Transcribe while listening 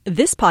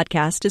This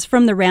podcast is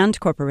from the RAND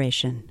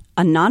Corporation,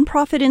 a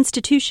nonprofit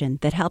institution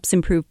that helps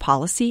improve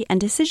policy and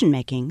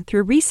decision-making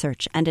through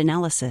research and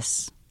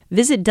analysis.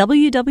 Visit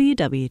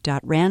www.rand.org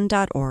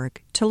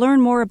to learn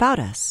more about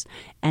us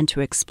and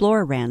to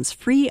explore RAND's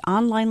free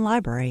online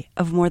library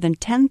of more than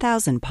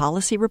 10,000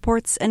 policy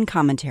reports and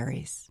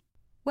commentaries.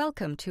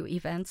 Welcome to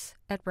Events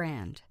at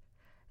RAND.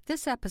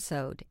 This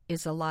episode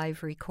is a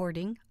live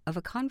recording of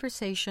a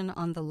conversation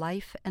on the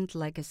life and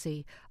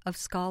legacy of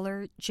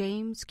scholar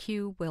James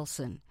Q.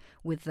 Wilson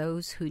with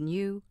those who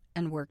knew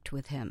and worked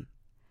with him.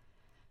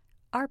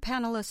 Our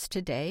panelists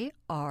today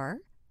are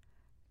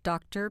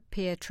Dr.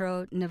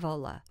 Pietro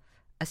Nivola,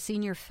 a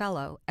senior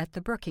fellow at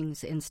the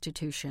Brookings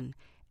Institution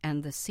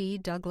and the C.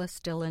 Douglas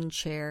Dillon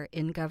Chair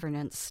in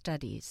Governance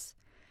Studies.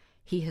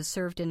 He has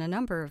served in a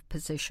number of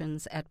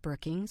positions at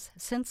Brookings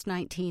since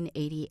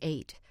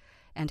 1988,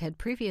 and had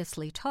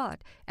previously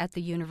taught at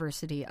the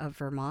University of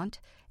Vermont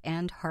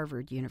and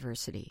Harvard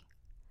University.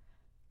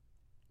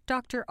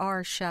 Dr.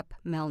 R. Shep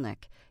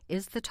Melnick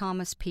is the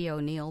Thomas P.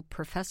 O'Neill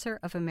Professor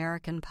of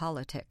American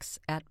Politics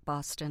at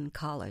Boston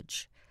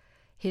College.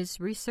 His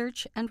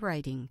research and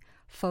writing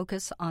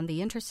focus on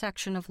the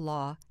intersection of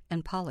law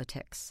and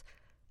politics.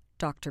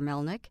 Dr.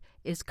 Melnick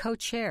is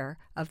co-chair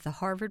of the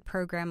Harvard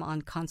Program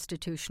on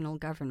Constitutional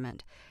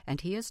Government,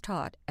 and he has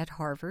taught at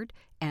Harvard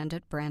and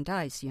at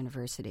Brandeis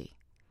University.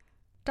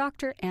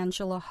 Dr.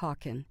 Angela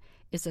Hawken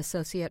is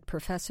Associate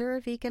Professor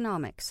of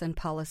Economics and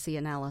Policy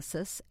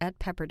Analysis at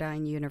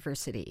Pepperdine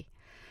University.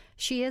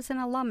 She is an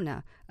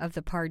alumna of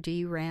the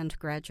Pardee Rand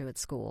Graduate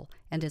School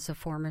and is a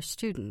former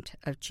student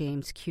of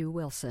James Q.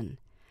 Wilson.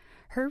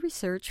 Her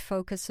research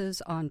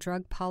focuses on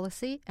drug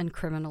policy and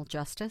criminal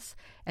justice,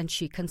 and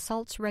she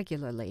consults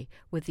regularly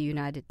with the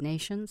United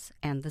Nations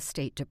and the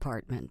State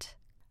Department.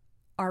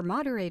 Our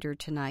moderator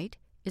tonight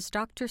is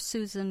Dr.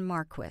 Susan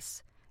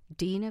Marquis,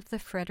 Dean of the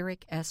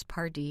Frederick S.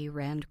 Pardee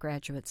Rand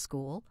Graduate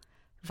School,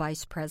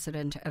 Vice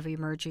President of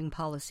Emerging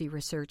Policy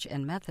Research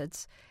and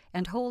Methods,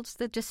 and holds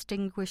the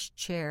Distinguished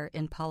Chair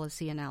in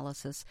Policy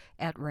Analysis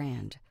at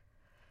RAND.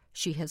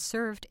 She has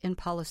served in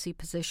policy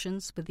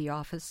positions with the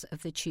Office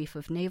of the Chief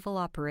of Naval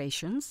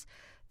Operations,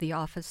 the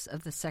Office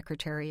of the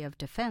Secretary of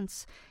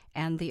Defense,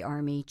 and the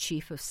Army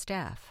Chief of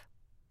Staff.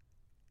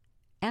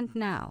 And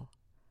now,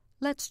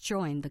 let's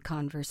join the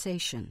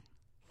conversation.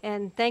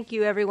 And thank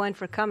you, everyone,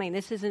 for coming.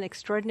 This is an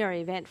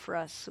extraordinary event for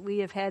us. We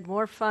have had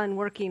more fun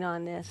working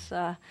on this.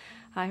 I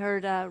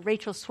heard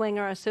Rachel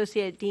Swinger,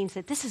 Associate Dean,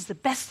 said, "This is the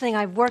best thing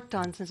I've worked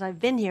on since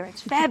I've been here.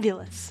 It's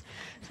fabulous."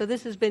 So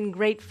this has been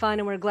great fun,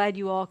 and we're glad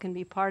you all can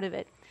be part of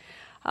it.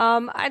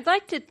 I'd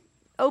like to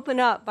open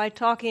up by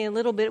talking a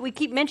little bit. We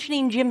keep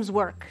mentioning Jim's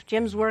work,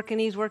 and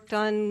he's worked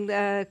on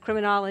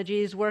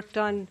criminology, he's worked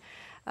on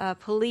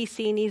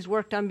policing, he's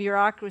worked on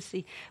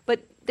bureaucracy.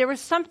 But there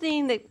was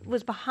something that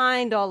was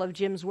behind all of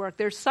Jim's work.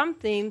 There's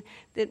something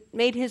that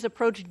made his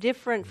approach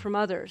different from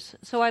others.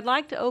 So I'd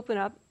like to open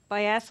up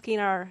by asking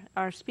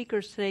our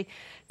speakers today,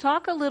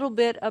 talk a little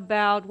bit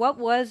about what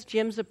was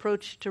Jim's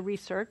approach to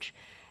research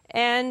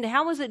and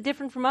how was it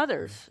different from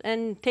others?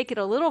 And take it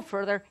a little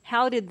further,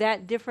 how did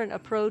that different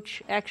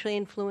approach actually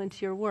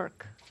influence your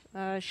work?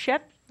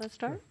 Shep, let's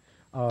start.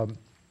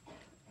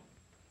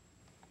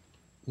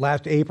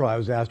 Last April, I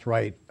was asked to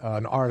write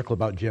an article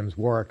about Jim's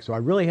work, so I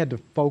really had to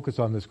focus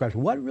on this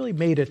question. What really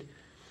made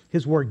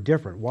his work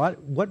different?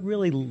 What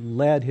really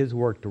led his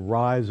work to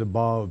rise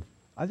above,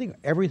 I think,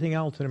 everything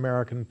else in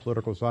American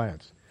political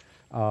science?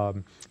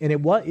 And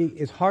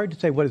it's hard to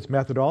say what his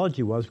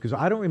methodology was because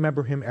I don't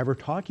remember him ever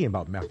talking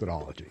about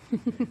methodology.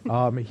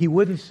 He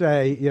wouldn't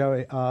say,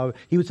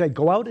 he would say,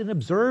 go out and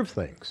observe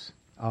things.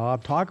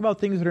 Talk about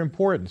things that are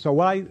important. So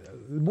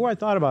the more I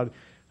thought about it,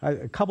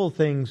 a couple of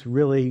things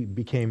really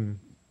became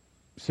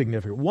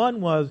significant. One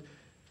was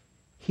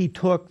he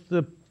took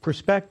the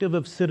perspective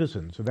of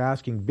citizens, of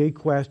asking big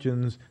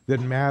questions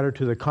that matter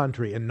to the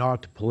country and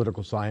not to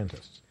political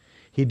scientists.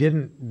 He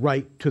didn't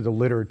write to the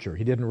literature.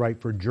 He didn't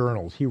write for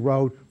journals. He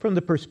wrote from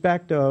the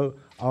perspective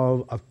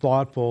of a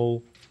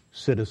thoughtful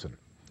citizen.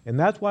 And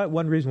that's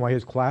one reason why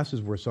his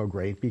classes were so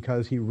great,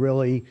 because he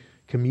really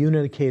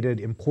communicated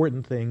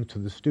important things to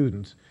the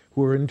students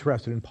who were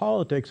interested in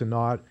politics and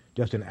not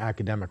just in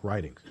academic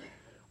writings.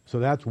 So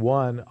that's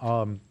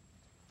one.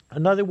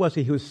 Another was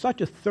he was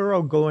such a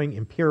thoroughgoing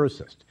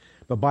empiricist.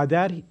 But by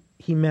that,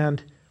 he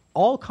meant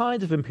all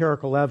kinds of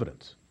empirical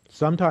evidence.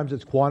 Sometimes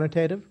it's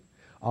quantitative.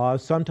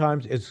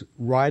 Sometimes it's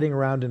riding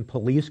around in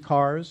police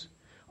cars,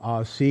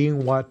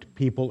 seeing what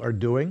people are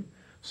doing.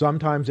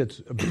 Sometimes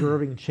it's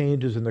observing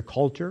changes in the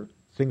culture.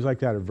 Things like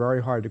that are very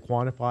hard to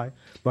quantify,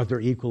 but they're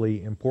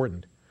equally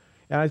important.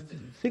 And I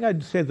think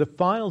I'd say the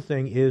final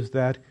thing is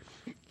that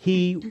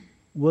he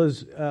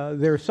was,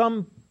 there are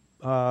some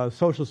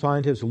social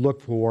scientists who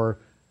look for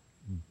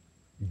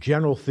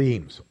general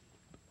themes,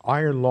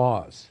 iron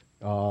laws,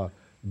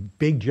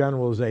 big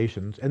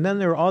generalizations, and then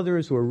there are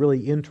others who are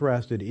really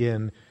interested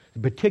in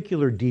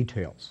particular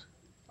details,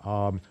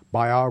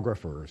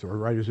 biographers or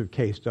writers of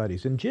case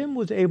studies. And Jim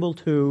was able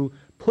to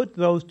put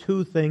those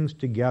two things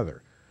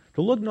together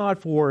to look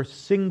not for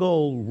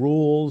single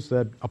rules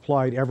that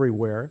applied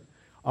everywhere,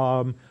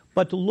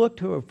 but to look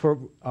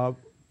for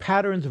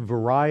patterns and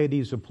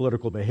varieties of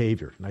political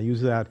behavior. And I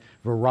use that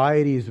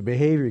varieties of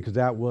behavior because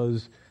that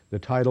was the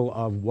title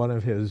of one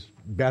of his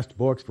best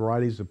books,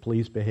 Varieties of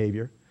Police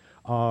Behavior,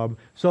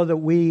 so that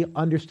we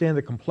understand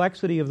the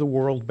complexity of the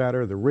world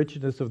better, the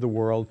richness of the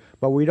world,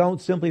 but we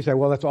don't simply say,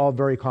 well, that's all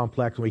very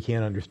complex and we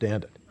can't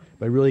understand it.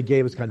 But it really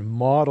gave us kind of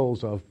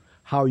models of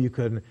how you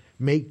can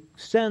make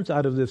sense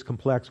out of this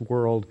complex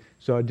world.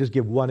 So I'll just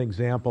give one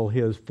example,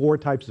 his 4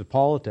 types of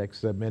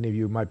politics that many of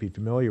you might be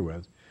familiar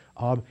with.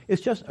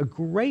 It's just a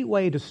great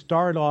way to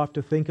start off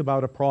to think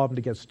about a problem,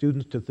 to get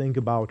students to think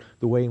about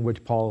the way in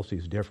which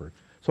policies differ.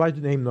 So I'd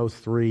name those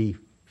 3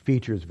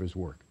 features of his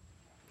work.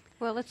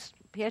 Well,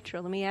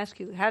 Pietro, let me ask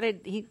you, how did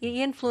he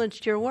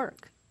influenced your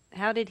work?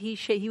 How did he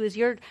shape? He was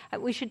your.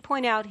 We should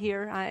point out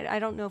here. I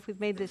don't know if we've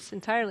made this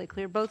entirely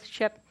clear. Both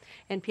Shep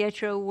and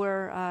Pietro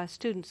were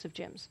students of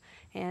Jim's,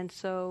 and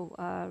so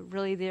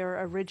really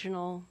their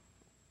original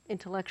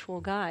intellectual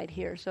guide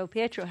here. So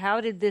Pietro,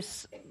 how did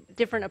this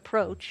different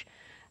approach,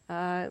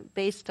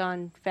 based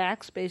on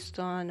facts, based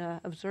on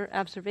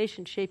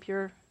observation, shape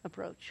your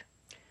approach?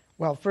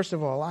 Well, first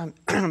of all,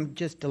 I'm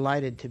just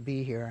delighted to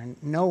be here, and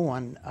no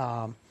one,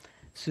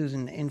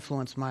 Susan,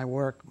 influenced my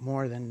work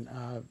more than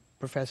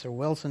Professor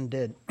Wilson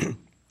did.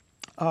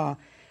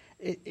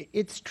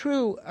 It's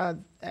true,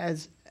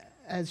 as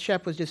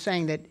Shep was just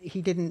saying, that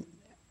he didn't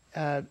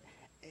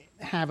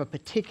have a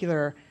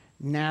particular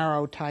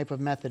narrow type of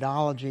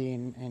methodology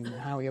in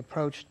how he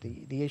approached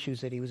the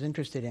issues that he was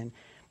interested in,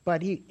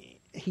 but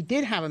he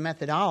did have a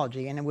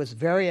methodology, and it was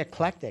very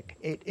eclectic.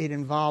 It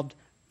involved,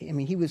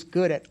 he was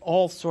good at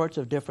all sorts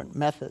of different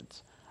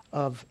methods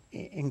of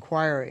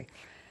inquiry.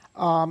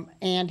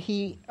 And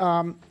he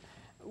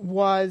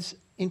was,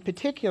 in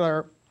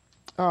particular,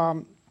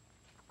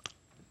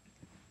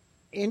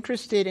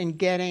 interested in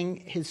getting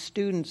his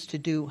students to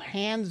do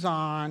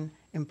hands-on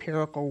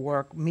empirical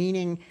work,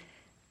 meaning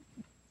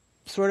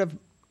sort of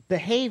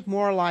behave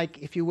more like,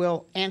 if you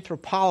will,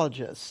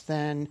 anthropologists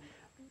than,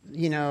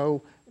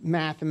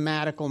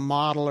 mathematical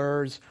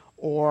modelers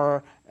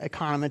or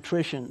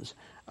econometricians.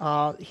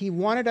 He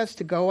wanted us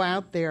to go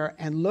out there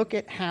and look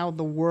at how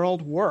the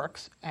world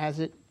works as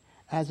it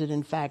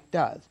in fact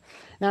does.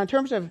 Now, in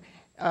terms of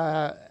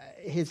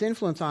his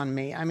influence on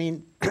me,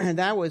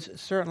 that was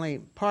certainly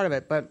part of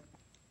it, but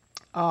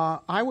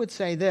I would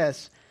say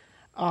this.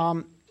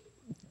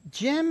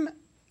 Jim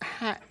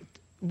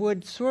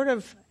would sort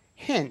of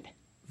hint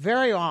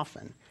very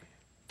often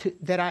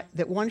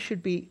that one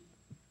should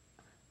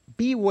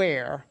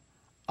beware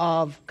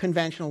of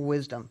conventional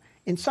wisdom.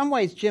 In some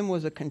ways, Jim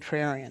was a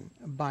contrarian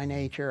by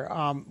nature,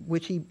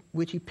 which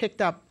he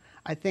picked up,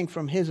 I think,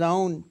 from his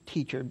own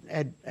teacher,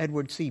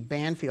 Edward C.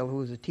 Banfield, who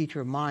was a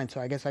teacher of mine, so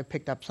I guess I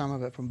picked up some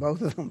of it from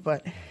both of them.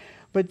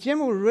 But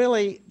Jim would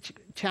really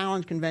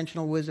challenge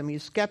conventional wisdom. He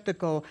was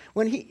skeptical.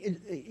 When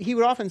he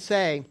would often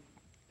say,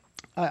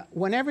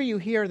 whenever you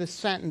hear a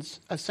sentence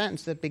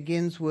that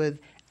begins with,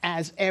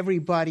 as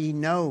everybody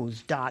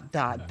knows, ...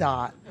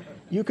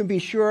 you can be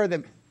sure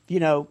that,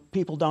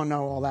 people don't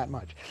know all that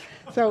much.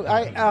 So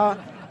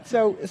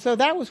So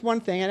that was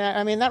one thing,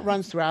 and that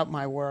runs throughout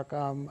my work.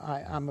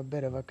 I'm a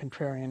bit of a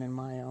contrarian in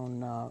my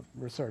own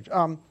research.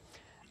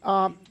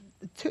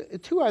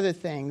 Two other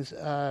things,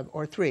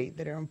 or 3,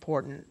 that are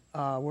important,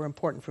 were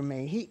important for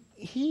me.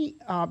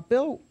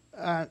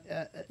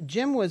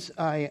 Jim was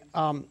a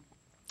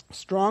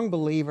strong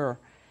believer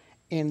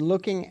in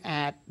looking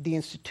at the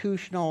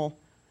institutional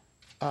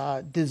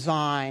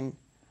design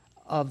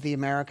of the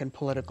American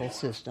political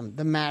system,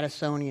 the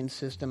Madisonian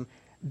system.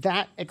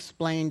 That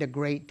explained a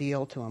great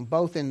deal to him,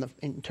 both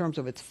in terms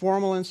of its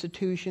formal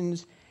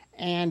institutions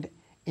and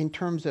in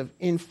terms of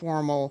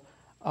informal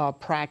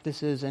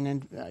practices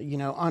and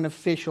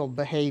unofficial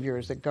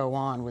behaviors that go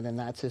on within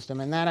that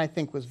system. And that, I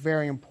think, was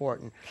very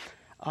important.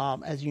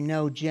 As you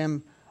know,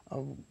 Jim,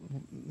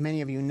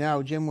 many of you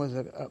know, Jim was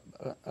a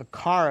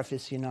car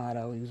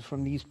aficionado. He was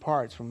from these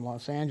parts, from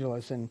Los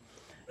Angeles, and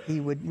he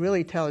would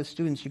really tell his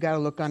students, you got to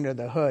look under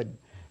the hood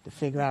to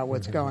figure out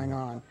what's going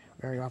on.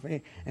 Very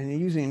often. And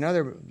using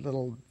another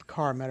little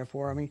car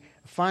metaphor, the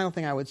final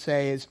thing I would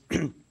say is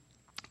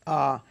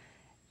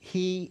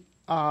he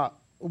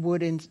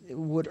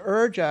would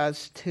urge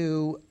us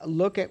to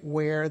look at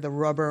where the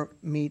rubber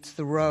meets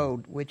the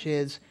road, which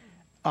is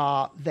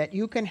that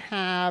you can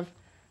have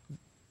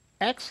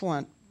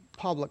excellent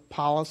public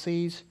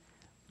policies,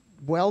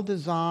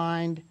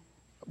 well-designed,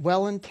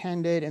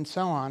 well-intended, and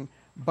so on,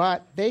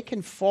 but they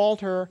can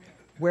falter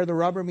where the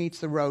rubber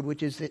meets the road,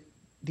 which is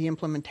the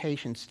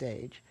implementation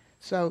stage.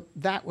 So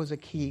that was a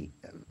key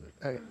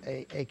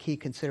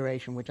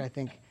consideration, which I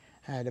think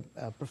had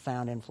a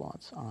profound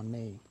influence on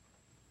me.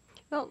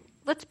 Well,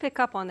 let's pick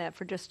up on that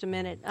for just a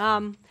minute.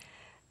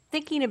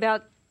 Thinking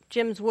about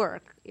Jim's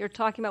work, you're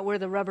talking about where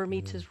the rubber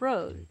meets his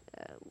road.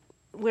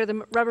 Where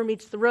the rubber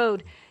meets the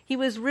road, he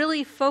was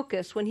really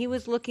focused when he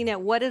was looking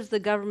at what does the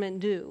government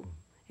do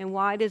and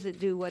why does it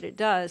do what it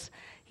does.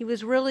 He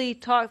was really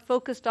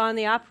focused on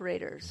the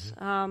operators.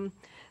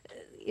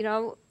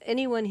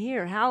 anyone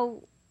here,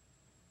 how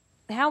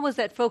was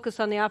that focus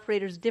on the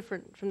operators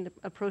different from the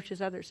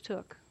approaches others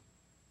took?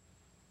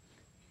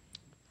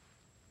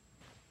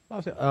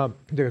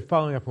 They're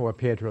following up on what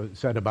Pietro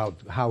said about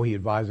how he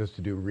advised us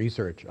to do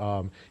research.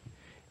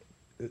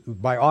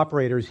 By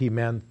operators, he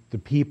meant the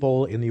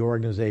people in the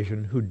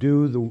organization who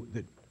do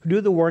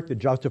the work that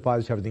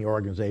justifies having the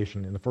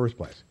organization in the first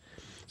place.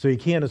 So you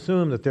can't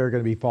assume that they're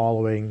going to be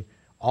following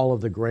all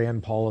of the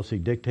grand policy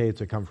dictates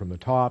that come from the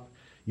top.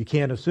 You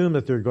can't assume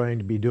that they're going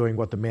to be doing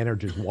what the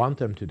managers want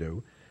them to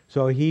do.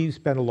 So he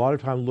spent a lot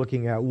of time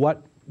looking at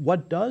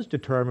what does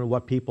determine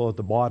what people at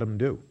the bottom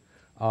do.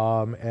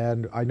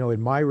 And I know in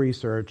my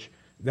research,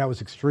 that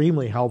was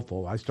extremely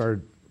helpful. I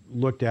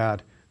looked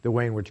at the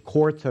way in which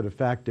courts had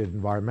affected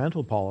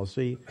environmental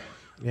policy,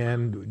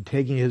 and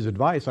taking his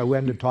advice, I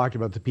went and talked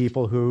about the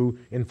people who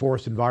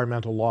enforce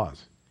environmental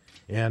laws.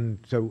 And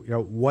so,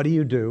 what do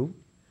you do?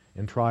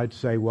 And tried to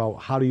say, well,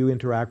 how do you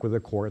interact with the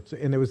courts?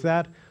 And there was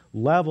that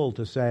level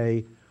to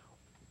say,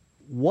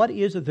 what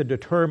is it that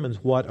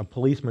determines what a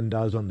policeman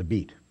does on the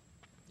beat?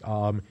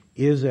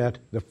 Is it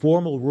the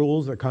formal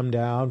rules that come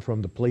down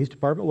from the police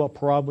department? Well,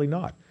 probably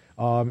not.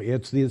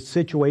 It's the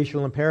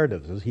situational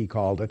imperatives, as he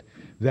called it,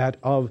 that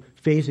of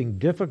facing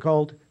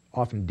difficult,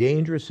 often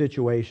dangerous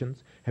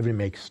situations, having to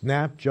make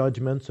snap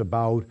judgments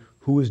about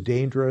who is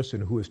dangerous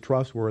and who is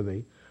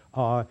trustworthy.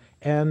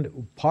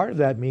 And part of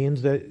that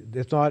means that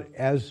it's not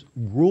as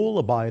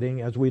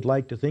rule-abiding as we'd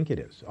like to think it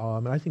is.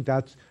 And I think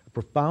that's a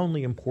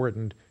profoundly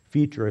important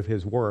feature of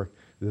his work,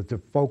 that the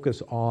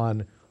focus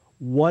on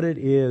what it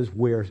is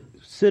where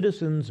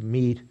citizens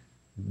meet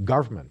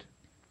government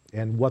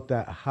and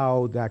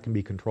how that can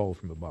be controlled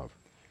from above.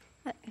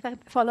 If I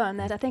follow on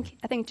that, I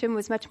think Jim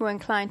was much more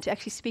inclined to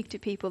actually speak to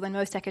people than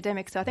most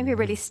academics. So I think we're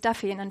really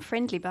stuffy and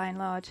unfriendly by and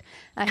large.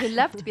 He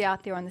loved to be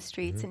out there on the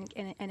streets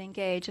and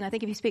engage. And I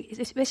think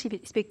especially if you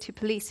speak to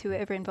police who are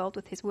ever involved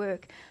with his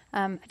work,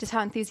 just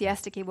how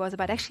enthusiastic he was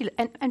about actually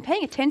and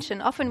paying attention.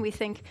 Often we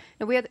think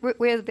we're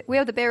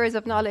the bearers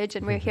of knowledge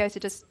and we're here to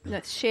just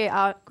share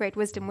our great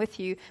wisdom with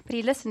you. But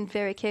he listened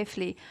very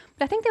carefully.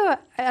 But I think there were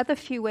other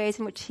few ways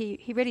in which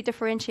he really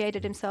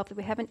differentiated himself that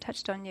we haven't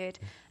touched on yet.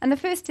 And the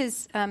first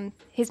is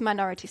his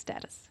minority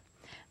status.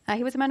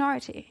 He was a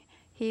minority.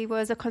 He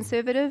was a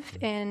conservative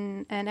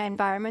in an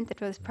environment that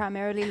was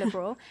primarily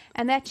liberal,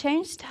 and that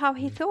changed how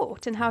he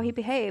thought and how he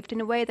behaved in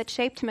a way that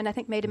shaped him and I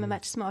think made him a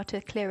much smarter,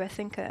 clearer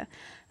thinker.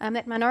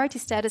 That minority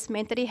status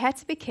meant that he had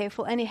to be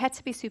careful and he had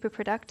to be super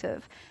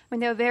productive. I mean,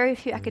 there were very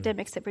few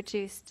academics that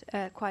produced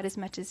quite as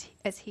much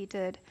as he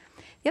did.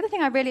 The other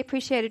thing I really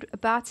appreciated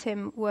about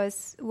him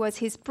was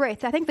his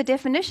breadth. I think the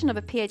definition of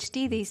a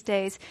PhD these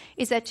days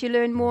is that you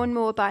learn more and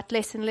more about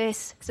less and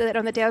less, so that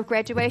on the day of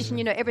graduation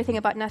you know everything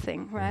about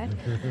nothing, right?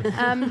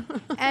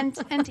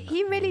 And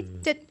he really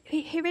did.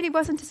 He really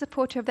wasn't a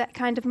supporter of that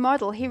kind of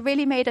model. He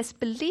really made us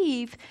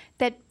believe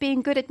that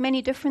being good at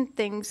many different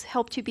things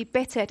helped you be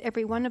better at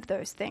every one of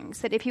those things.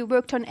 That if you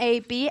worked on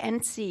A, B,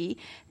 and C,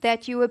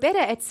 that you were better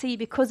at C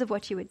because of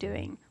what you were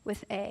doing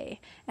with A.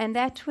 And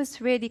that was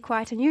really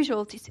quite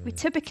unusual. We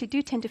typically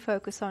do tend to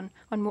focus on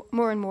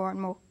more and more and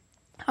more,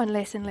 on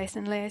less and less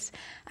and less.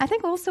 I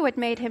think also what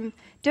made him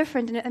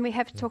different, and we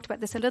have talked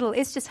about this a little,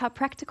 is just how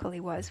practical he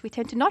was. We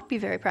tend to not be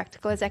very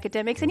practical as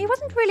academics, and he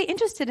wasn't really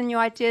interested in your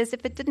ideas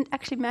if it didn't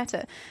actually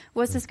matter.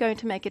 Was this going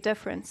to make a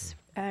difference?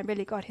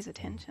 Really got his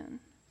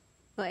attention.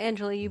 Well,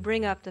 Angela, you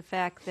bring up the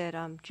fact that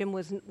Jim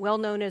was well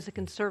known as a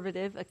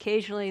conservative.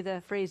 Occasionally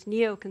the phrase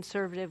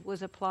neoconservative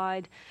was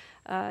applied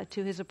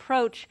to his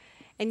approach,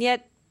 and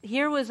yet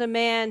here was a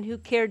man who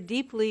cared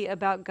deeply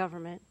about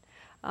government,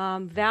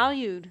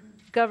 valued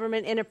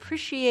government, and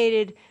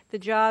appreciated the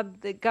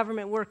job that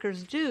government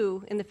workers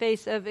do in the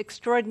face of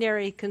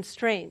extraordinary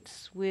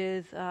constraints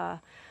with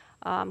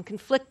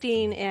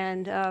conflicting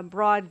and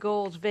broad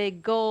goals,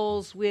 vague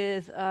goals,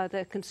 with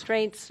the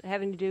constraints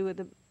having to do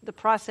with the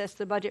process,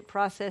 the budget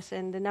process,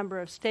 and the number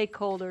of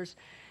stakeholders.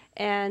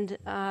 And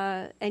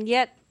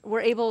yet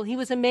he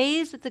was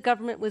amazed that the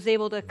government was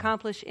able to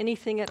accomplish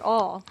anything at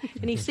all,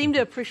 and he seemed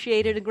to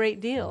appreciate it a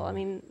great deal. I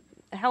mean,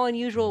 how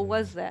unusual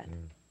was that?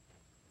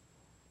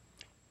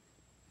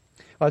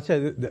 I'd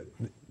say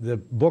the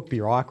book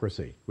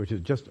Bureaucracy, which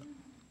is just an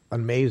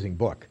amazing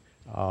book,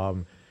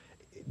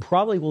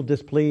 probably will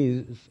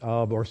displease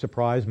or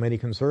surprise many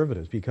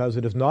conservatives because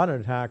it is not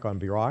an attack on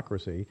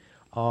bureaucracy.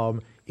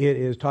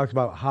 It talks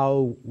about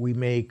how we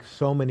make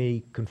so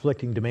many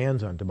conflicting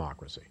demands on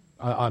democracy,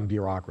 on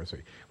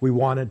bureaucracy. We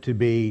want it to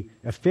be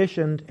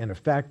efficient and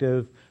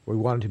effective. We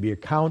want it to be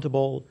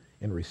accountable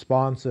and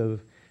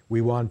responsive.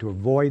 We want to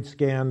avoid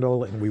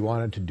scandal, and we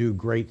want it to do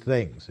great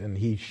things. And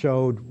he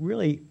showed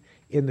really,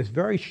 in this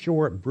very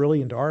short,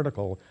 brilliant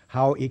article,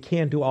 how it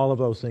can't do all of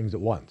those things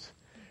at once.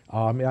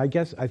 I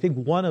think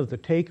one of the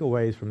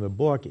takeaways from the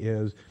book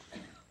is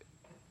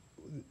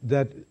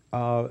that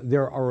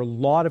there are a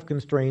lot of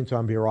constraints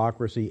on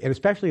bureaucracy, and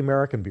especially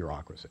American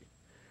bureaucracy,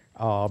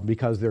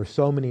 because there are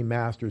so many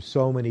masters,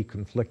 so many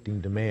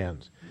conflicting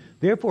demands.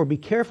 Therefore, be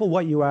careful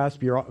what you ask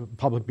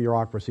public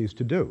bureaucracies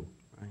to do.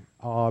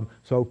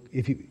 So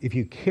if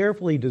you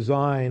carefully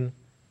design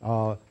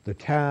the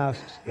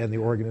tasks and the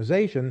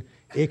organization,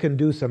 it can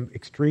do some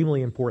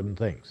extremely important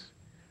things.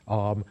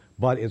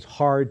 But it's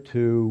hard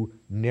to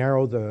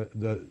narrow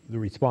the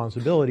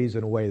responsibilities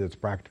in a way that's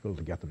practical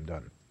to get them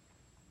done.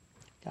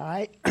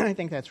 I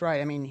think that's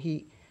right. I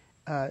mean,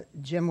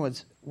 Jim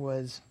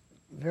was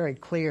very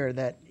clear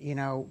that,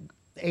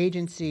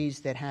 agencies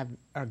that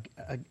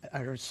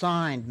are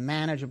assigned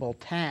manageable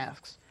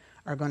tasks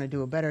are going to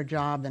do a better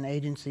job than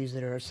agencies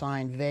that are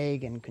assigned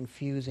vague and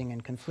confusing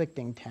and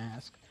conflicting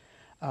tasks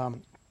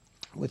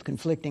with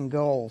conflicting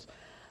goals.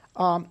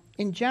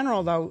 In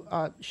general,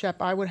 though,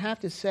 Shep, I would have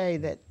to say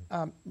that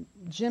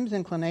Jim's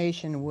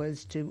inclination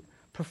was to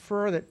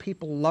prefer that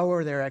people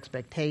lower their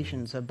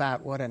expectations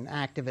about what an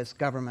activist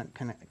government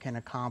can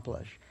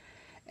accomplish.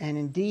 And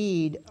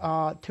indeed,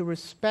 to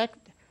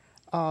respect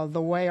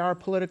the way our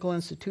political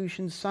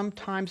institutions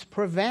sometimes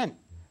prevent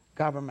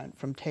government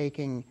from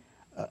taking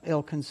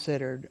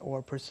ill-considered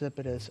or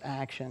precipitous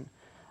action.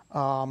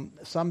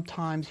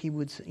 Sometimes he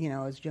would,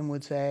 as Jim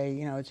would say,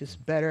 it's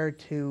just better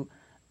to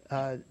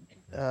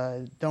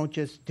don't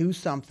just do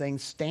something,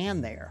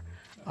 stand there.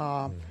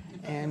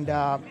 And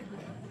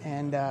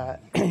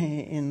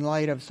in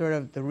light of sort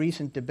of the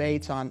recent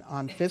debates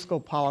on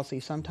fiscal policy,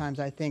 sometimes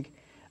I think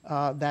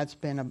that's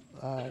been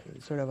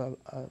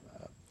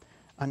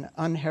an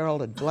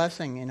unheralded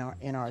blessing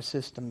in our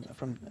system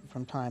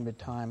from time to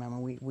time. I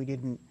mean, we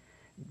didn't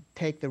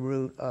take the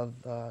route of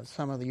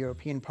some of the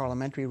European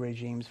parliamentary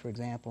regimes, for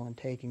example, in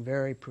taking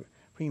very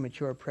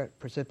premature,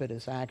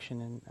 precipitous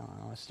action in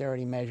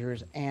austerity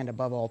measures and,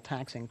 above all,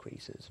 tax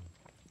increases.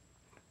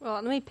 Well,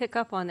 let me pick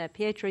up on that.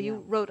 Pietro,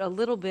 you wrote a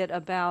little bit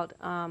about,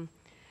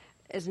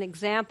 as an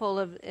example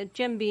of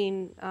Jim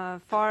being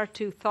far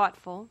too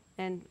thoughtful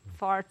and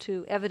far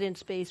too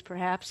evidence-based,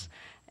 perhaps,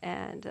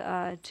 and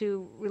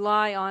to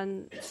rely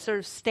on sort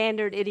of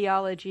standard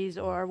ideologies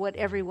or what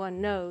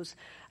everyone knows.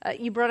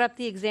 You brought up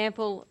the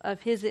example of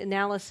his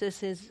analysis,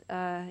 his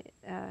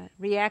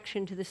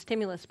reaction to the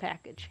stimulus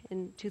package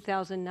in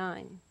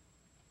 2009.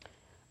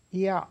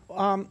 Yeah,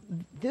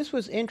 this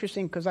was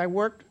interesting because I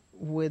worked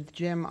with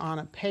Jim on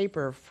a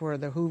paper for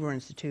the Hoover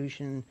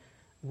Institution,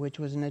 which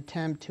was an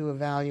attempt to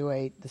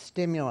evaluate the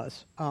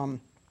stimulus.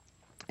 And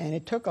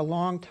it took a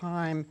long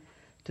time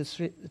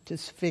to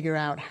figure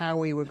out how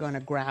we were going to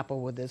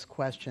grapple with this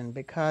question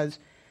because,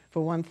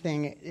 for one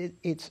thing,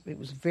 it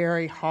was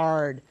very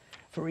hard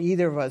for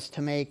either of us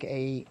to make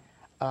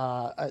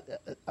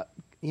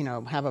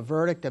have a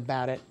verdict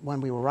about it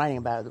when we were writing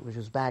about it, which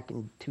was back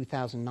in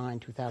 2009,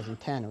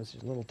 2010. It was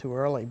a little too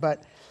early,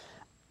 but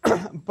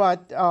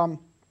what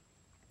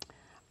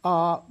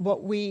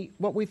we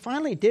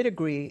finally did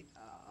agree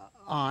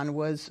on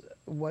was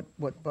what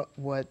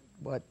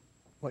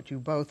you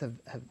both have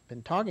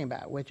been talking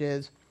about, which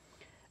is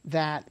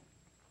that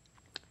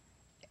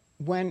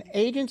when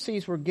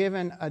agencies were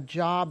given a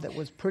job that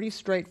was pretty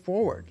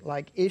straightforward,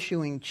 like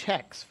issuing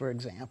checks, for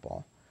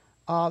example,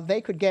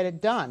 they could get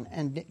it done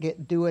and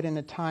do it in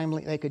a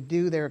timely. They could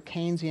do their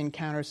Keynesian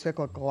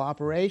countercyclical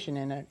operation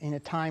in a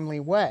timely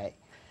way.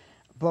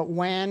 But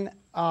when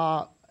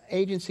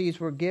agencies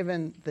were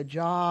given the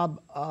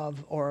job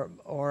of or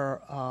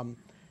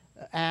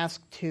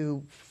asked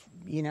to,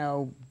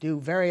 do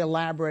very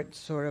elaborate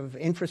sort of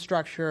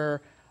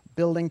infrastructure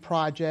building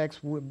projects,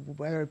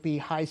 whether it be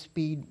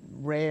high-speed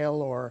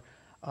rail or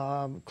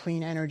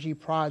clean energy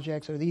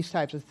projects or these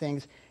types of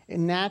things,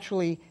 and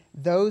naturally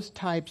those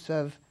types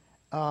of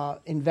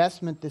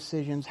investment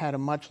decisions had a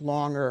much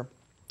longer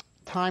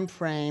time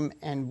frame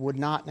and would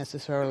not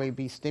necessarily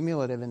be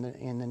stimulative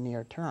in the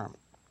near term.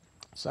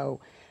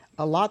 So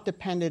a lot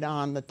depended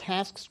on the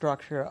task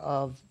structure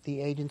of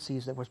the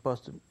agencies that were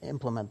supposed to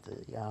implement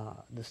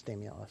the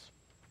stimulus.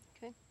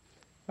 Okay.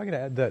 I could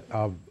add that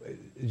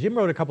Jim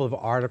wrote a couple of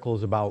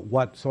articles about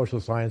what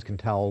social science can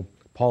tell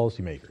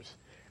policymakers.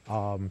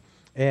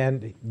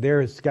 And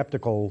their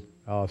skeptical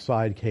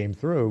side came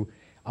through.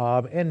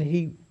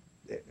 And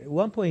at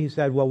one point he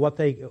said, well,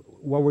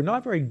 what we're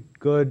not very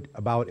good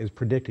about is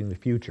predicting the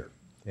future.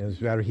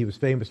 And he was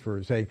famous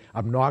for saying,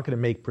 I'm not going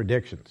to make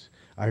predictions.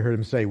 I heard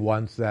him say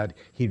once that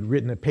he'd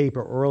written a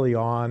paper early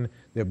on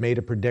that made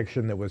a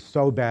prediction that was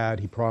so bad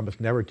he promised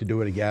never to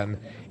do it again,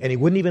 and he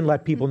wouldn't even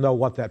let people know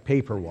what that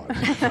paper was.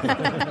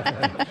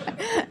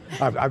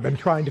 I've been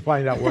trying to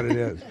find out what it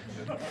is.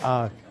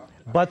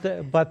 But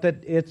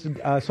that it's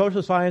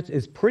social science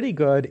is pretty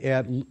good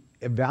at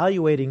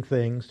evaluating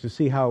things to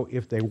see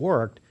if they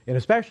worked, and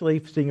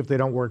especially seeing if they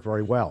don't work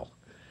very well.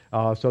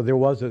 So there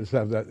was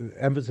an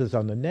emphasis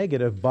on the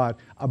negative, but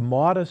a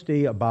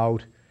modesty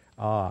about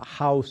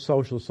how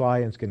social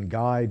science can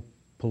guide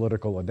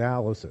political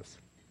analysis.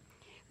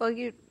 Well,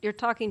 you're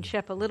talking,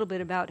 Shep, a little bit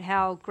about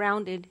how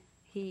grounded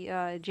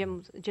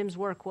Jim's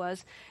work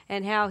was,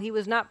 and how he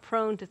was not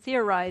prone to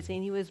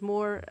theorizing. He was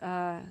more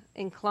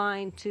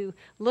inclined to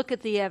look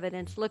at the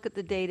evidence, look at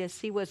the data,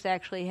 see what's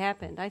actually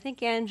happened. I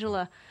think,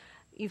 Angela,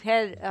 you've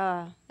had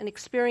an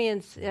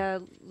experience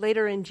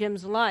later in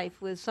Jim's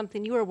life with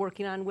something you were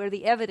working on where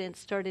the evidence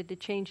started to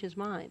change his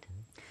mind.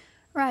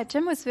 Right.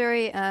 Jim was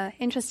very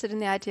interested in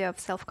the idea of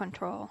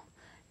self-control.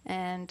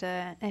 And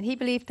he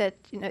believed that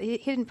he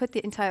didn't put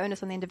the entire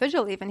onus on the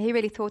individual even. He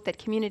really thought that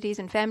communities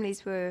and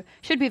families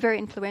should be very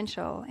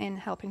influential in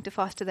helping to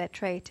foster that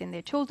trait in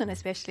their children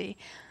especially.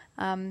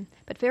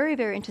 But very,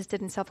 very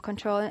interested in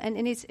self-control. And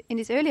in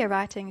his earlier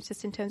writings,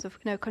 just in terms of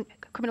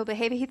criminal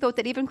behavior, he thought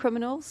that even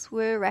criminals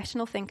were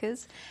rational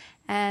thinkers,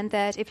 and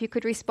that if you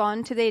could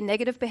respond to their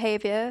negative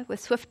behavior with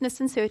swiftness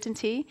and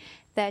certainty,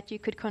 that you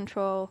could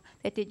control,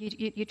 that they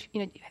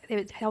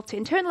would help to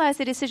internalize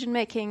their decision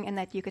making, and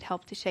that you could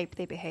help to shape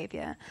their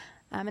behavior.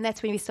 And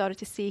that's when we started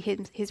to see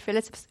his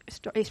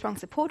relatively strong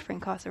support for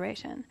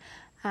incarceration.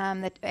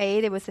 That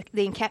there was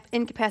the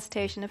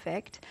incapacitation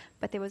effect,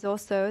 but there was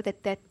also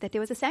that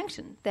there was a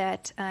sanction,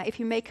 that if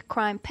you make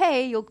crime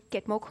pay, you'll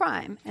get more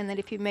crime, and that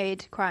if you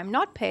made crime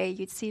not pay,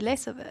 you'd see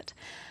less of it.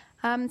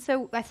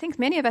 So I think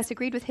many of us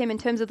agreed with him in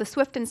terms of the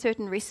swift and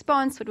certain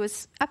response. What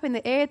was up in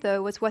the air,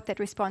 though, was what that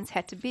response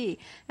had to be.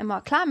 And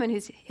Mark Kleiman,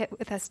 who's here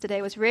with us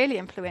today, was really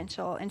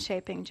influential in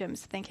shaping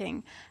Jim's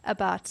thinking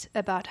about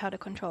how to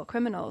control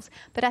criminals.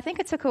 But I think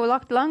it took a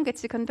lot longer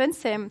to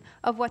convince him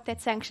of what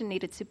that sanction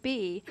needed to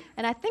be.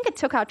 And I think it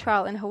took our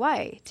trial in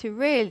Hawaii to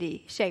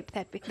really shape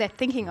that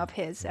thinking of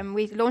his. And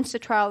we launched a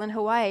trial in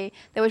Hawaii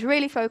that was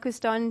really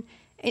focused on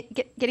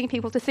getting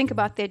people to think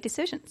about their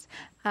decisions,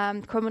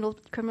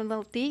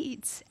 criminal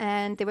deeds.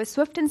 And there were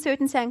swift and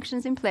certain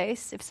sanctions in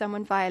place if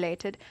someone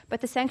violated,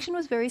 but the sanction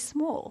was very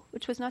small,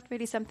 which was not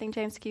really something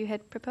James Q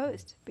had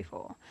proposed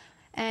before.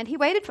 And he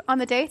waited on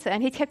the data,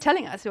 and he kept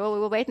telling us, well,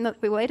 we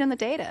wait on the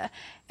data.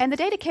 And the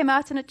data came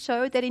out, and it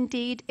showed that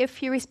indeed,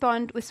 if you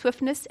respond with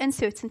swiftness and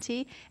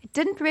certainty, it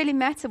didn't really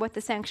matter what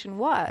the sanction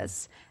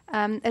was,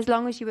 as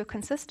long as you were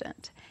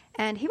consistent.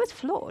 And he was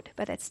floored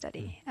by that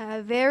study,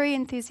 very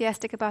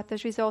enthusiastic about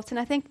those results. And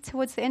I think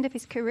towards the end of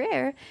his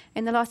career,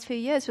 in the last few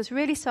years, was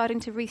really starting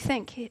to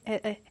rethink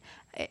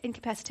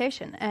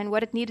incapacitation and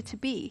what it needed to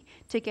be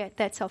to get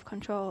that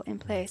self-control in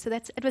place. So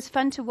it was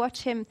fun to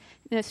watch him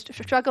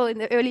struggle in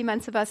the early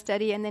months of our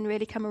study and then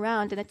really come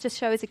around. And it just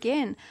shows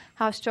again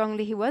how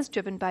strongly he was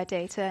driven by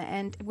data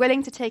and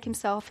willing to take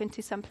himself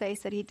into some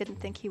place that he didn't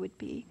think he would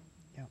be.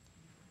 Yeah,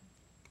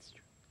 that's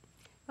true.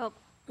 Well,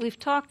 we've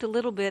talked a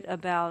little bit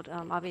about,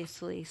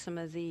 obviously, some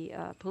of the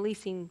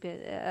policing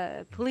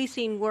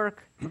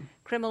work,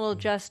 criminal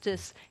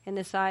justice, and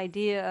this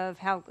idea of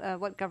how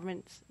what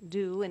governments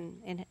do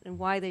and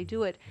why they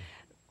do it.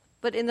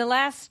 But in the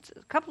last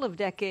couple of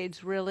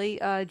decades, really,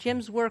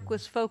 Jim's work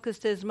was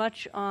focused as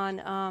much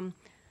on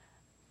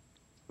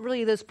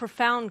really those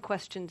profound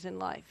questions in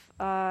life,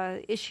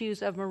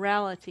 issues of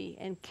morality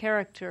and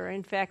character.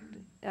 In fact,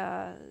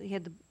 he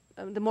had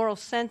the Moral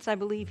Sense, I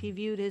believe, he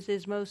viewed as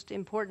his most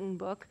important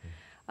book.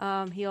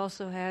 He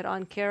also had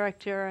On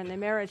Character and the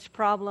Marriage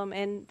Problem,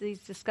 and these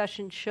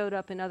discussions showed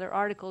up in other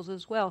articles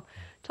as well.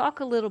 Talk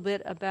a little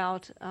bit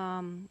about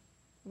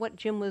what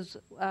Jim was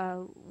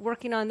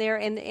working on there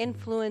and the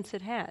influence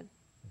it had.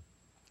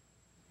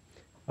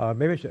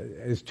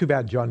 It's too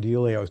bad John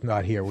DiIulio is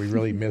not here. We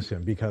really miss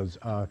him because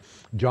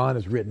John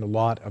has written a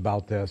lot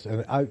about this.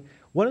 And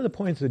one of the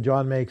points that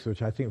John makes,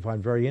 which I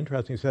find very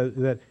interesting, says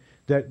that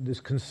this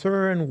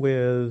concern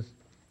with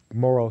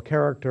moral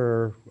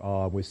character,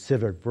 with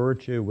civic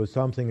virtue, was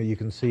something that you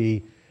can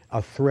see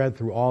a thread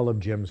through all of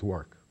Jim's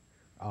work.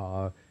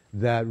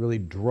 That really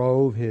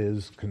drove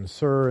his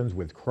concerns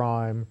with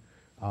crime,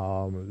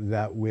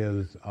 that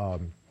with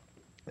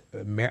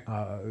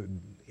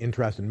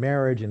interest in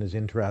marriage and his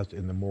interest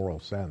in the moral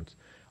sense.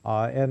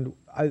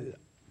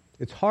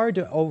 It's hard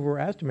to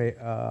overestimate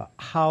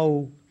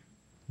how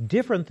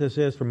different this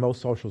is from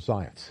most social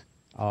science.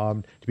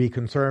 To be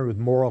concerned with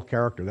moral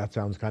character, that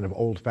sounds kind of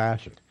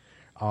old-fashioned.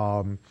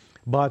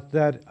 But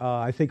that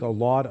I think a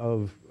lot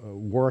of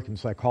work in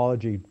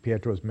psychology,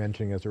 Pietro was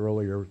mentioning as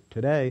earlier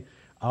today,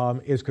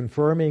 is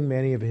confirming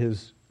many of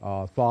his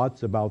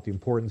thoughts about the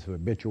importance of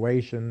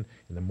habituation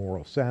in the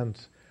moral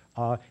sense.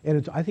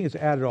 And I think it's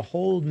added a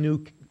whole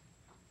new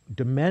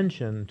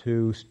dimension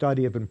to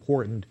study of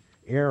important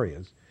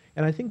areas.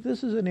 And I think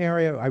this is an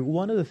area,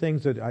 one of the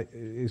things that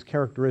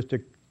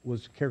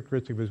was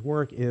characteristic of his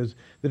work is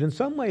that in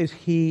some ways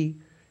he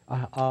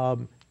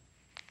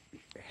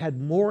had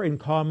more in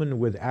common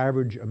with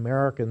average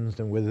Americans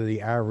than with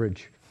the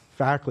average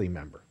faculty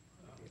member.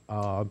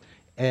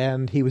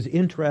 And he was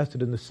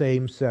interested in the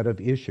same set of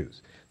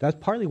issues. That's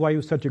partly why he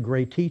was such a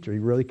great teacher. He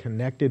really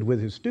connected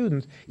with his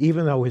students,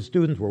 even though his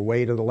students were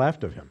way to the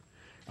left of him.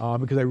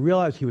 Because I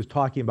realized he was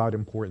talking about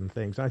important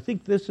things. And I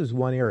think this is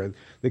one area,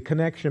 the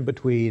connection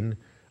between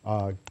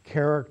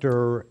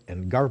character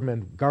and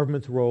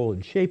government's role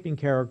in shaping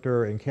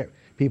character and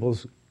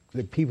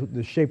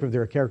the shape of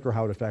their character,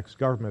 how it affects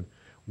government,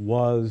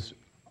 was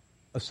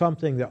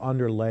something that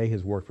underlay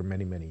his work for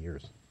many, many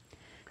years.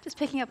 Just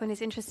picking up on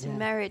his interest in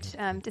marriage,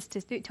 just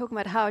talking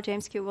about how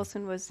James Q.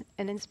 Wilson was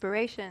an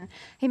inspiration.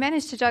 He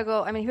managed to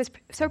juggle, he was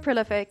so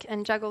prolific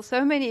and juggle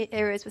so many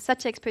areas with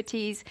such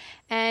expertise.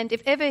 And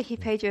if ever he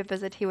paid you a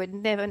visit, he would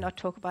never not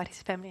talk about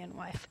his family and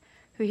wife,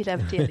 who he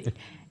loved dearly.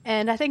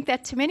 And I think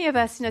that to many of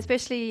us,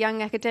 especially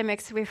young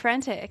academics, we're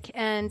frantic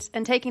and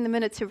taking the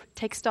minute to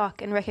take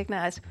stock and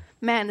recognize,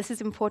 man, this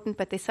is important,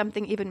 but there's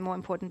something even more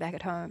important back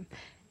at home.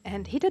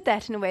 And he did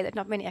that in a way that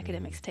not many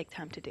academics take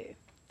time to do.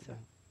 So.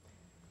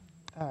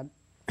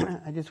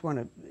 I just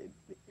want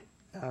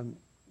to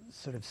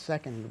sort of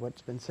second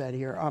what's been said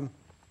here.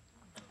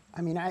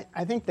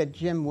 I think that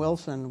Jim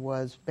Wilson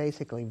was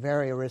basically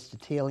very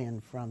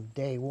Aristotelian from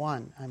day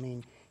one. I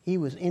mean, he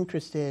was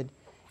interested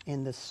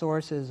in the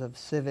sources of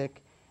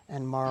civic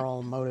and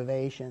moral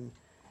motivation,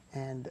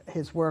 and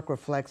his work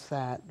reflects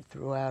that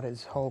throughout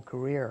his whole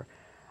career.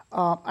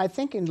 I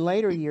think in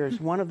later years,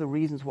 one of the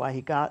reasons why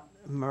he got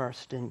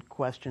immersed in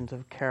questions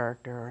of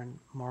character and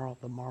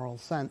the moral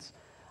sense,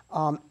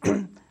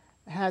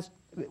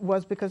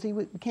 was because he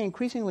became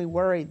increasingly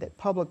worried that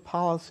public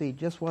policy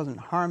just wasn't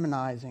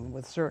harmonizing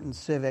with certain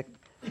civic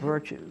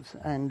virtues,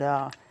 and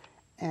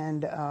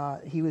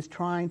he was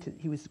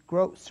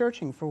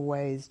searching for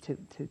ways to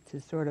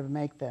sort of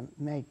make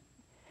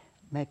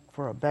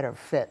for a better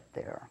fit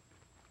there.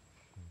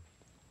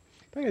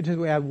 If I could just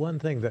add one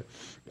thing that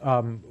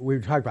we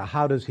were talking about,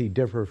 how does he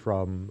differ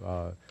from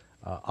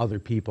other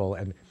people?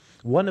 And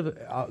one of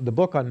the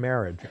book on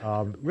marriage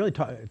really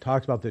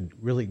talks about the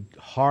really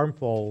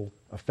harmful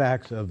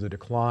effects of the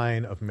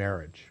decline of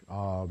marriage,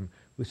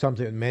 was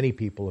something that many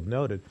people have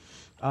noted.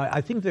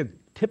 I think the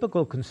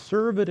typical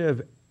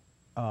conservative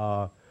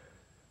answer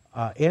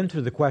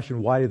to the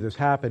question, why did this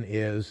happen,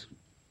 is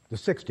the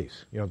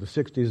 60s. The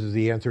 60s is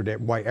the answer to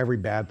why every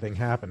bad thing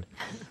happened.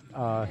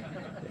 But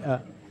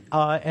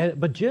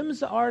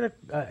Jim's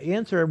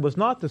answer was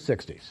not the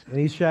 60s, and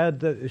he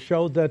showed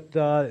that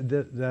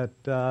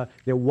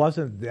there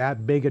wasn't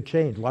that big a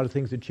change. A lot of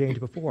things had changed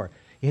before.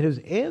 And his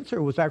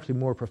answer was actually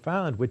more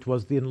profound, which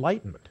was the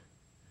Enlightenment.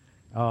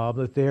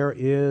 That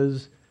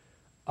the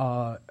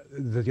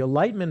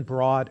Enlightenment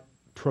brought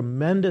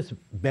tremendous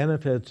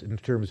benefits in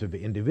terms of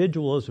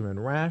individualism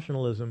and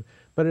rationalism,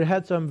 but it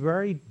had some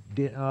very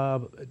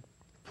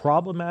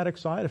problematic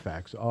side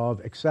effects of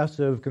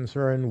excessive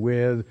concern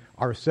with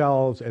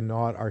ourselves and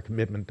not our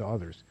commitment to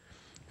others.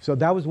 So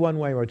that was one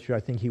way in which I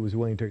think he was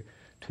willing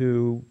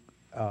to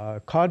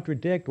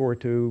contradict or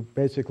to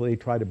basically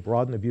try to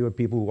broaden the view of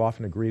people who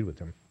often agreed with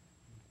him.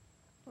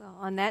 Well,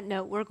 on that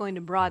note, we're going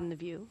to broaden the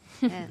view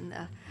and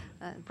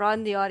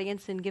broaden the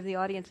audience and give the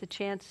audience a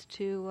chance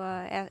to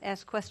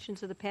ask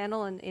questions of the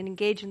panel and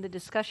engage in the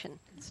discussion.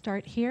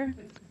 Start here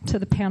to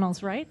the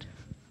panel's right.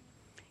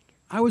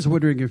 I was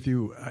wondering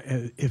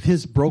if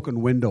his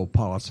broken window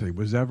policy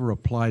was ever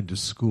applied to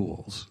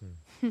schools.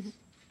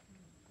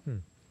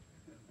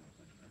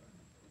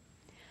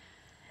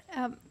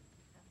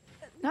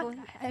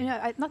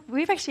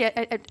 We've actually,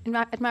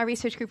 at my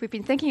research group, we've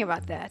been thinking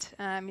about that.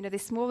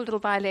 These small little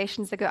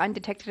violations that go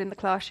undetected in the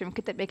classroom,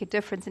 could that make a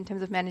difference in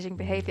terms of managing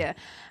behavior?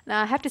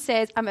 Now, I have to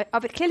say, I'm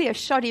clearly a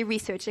shoddy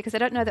researcher because I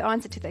don't know the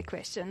answer to that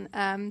question.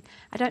 I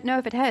don't know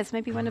if it has.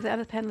 Maybe one of the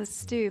other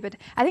panelists do. But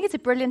I think it's a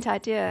brilliant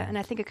idea, and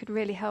I think it could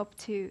really help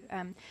to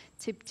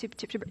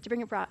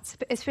bring about,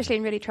 especially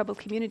in really troubled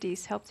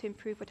communities, help to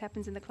improve what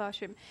happens in the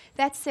classroom.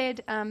 That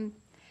said,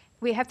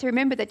 we have to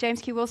remember that James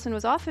Q. Wilson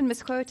was often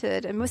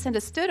misquoted and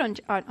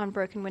misunderstood on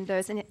broken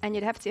windows, and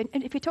you'd have to.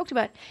 And if he talked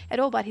at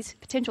all about his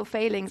potential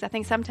failings, I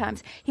think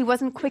sometimes he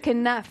wasn't quick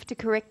enough to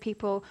correct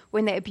people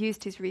when they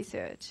abused his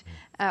research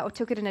or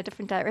took it in a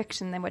different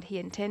direction than what he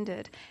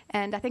intended.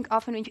 And I think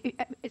often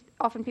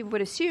people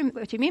would assume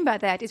what you mean by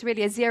that is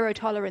really a zero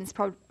tolerance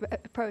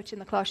approach in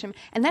the classroom,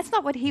 and that's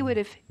not what he would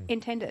have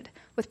intended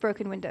with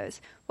broken windows.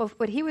 Well,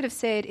 what he would have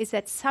said is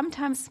that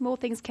sometimes small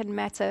things can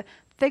matter.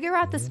 Figure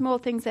out the small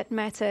things that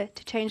matter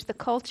to change the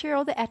culture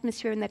or the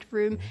atmosphere in that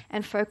room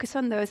and focus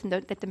on those and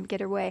don't let them get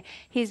away.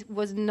 He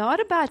was not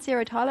about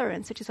zero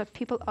tolerance, which is what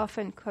people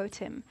often quote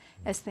him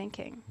as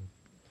thinking.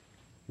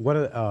 One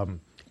of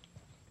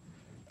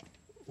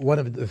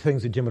the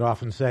things that Jim would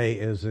often say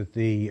is that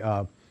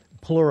the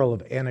plural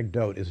of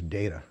anecdote is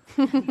data.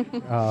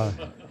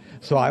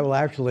 So I will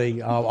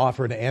actually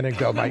offer an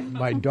anecdote.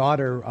 My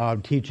daughter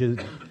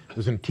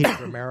was in Teach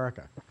for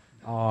America.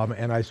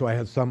 And so I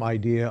had some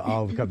idea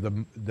of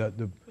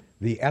the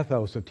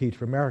ethos of Teach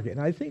for America. And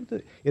I think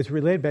that it's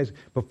related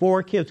basically,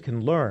 before kids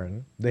can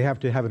learn, they have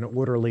to have an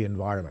orderly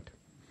environment.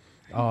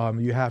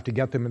 You have to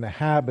get them in the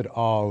habit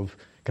of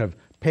kind of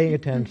paying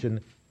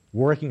attention,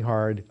 working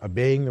hard,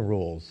 obeying the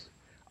rules.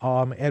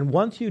 And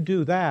once you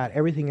do that,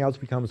 everything else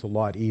becomes a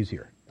lot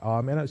easier.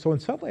 And so in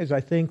some ways,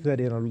 I think that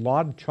in a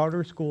lot of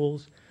charter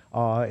schools,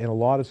 in a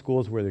lot of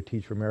schools where they're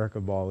Teach for America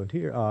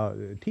volunteer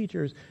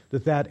teachers,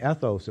 that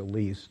ethos at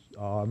least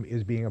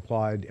is being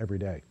applied every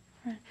day.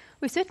 Right.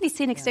 We've certainly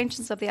seen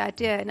extensions of the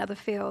idea in other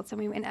fields. I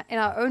mean, in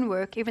our own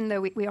work, even though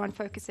we aren't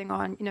focusing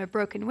on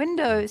broken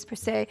windows per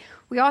se,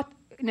 we are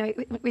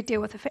we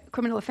deal with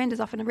criminal offenders,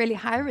 often really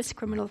high-risk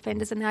criminal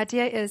offenders, and the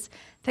idea is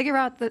figure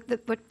out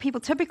what people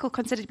typically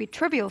consider to be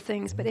trivial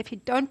things, but if you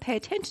don't pay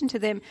attention to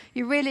them,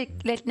 you really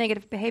let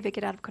negative behavior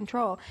get out of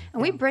control.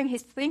 And we bring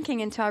his thinking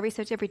into our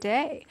research every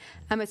day.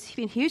 It's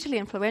been hugely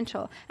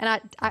influential,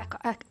 and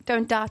I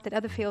don't doubt that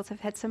other fields have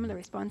had similar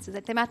responses.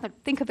 That they might not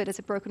think of it as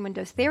a broken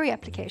windows theory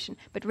application,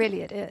 but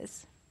really it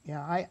is.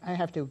 Yeah, I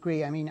have to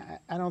agree. I mean,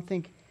 I don't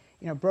think,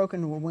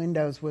 broken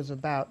windows was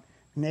about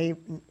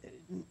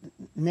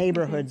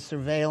neighborhood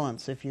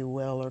surveillance, if you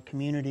will, or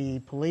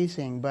community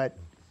policing, but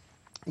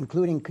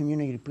including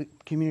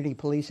community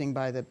policing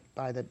by the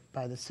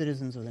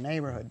citizens of the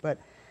neighborhood. But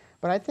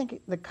I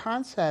think the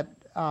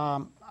concept,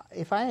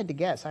 if I had to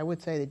guess, I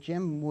would say that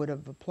Jim would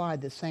have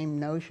applied the same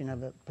notion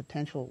of a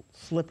potential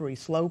slippery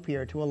slope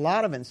here to a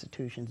lot of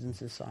institutions in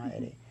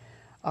society,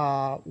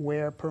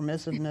 where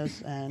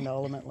permissiveness and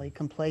ultimately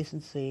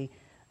complacency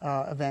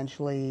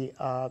eventually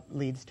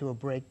leads to a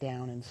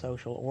breakdown in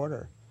social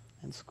order.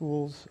 And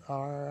schools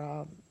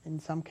are, in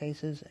some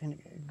cases, a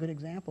good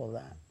example of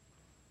that.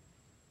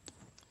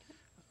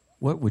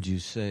 What would you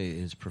say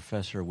is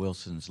Professor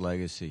Wilson's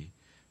legacy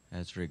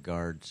as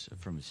regards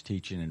from his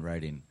teaching and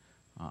writing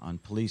on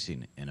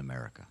policing in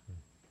America?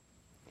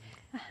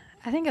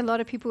 I think a lot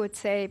of people would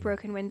say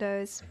broken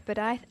windows, but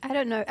I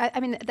don't know.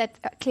 I mean,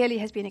 that clearly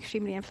has been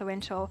extremely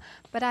influential.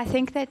 But I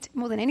think that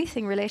more than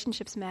anything,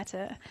 relationships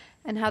matter,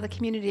 and how the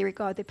community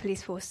regard the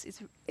police force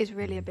is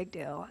really a big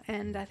deal.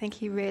 And I think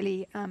he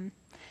really, and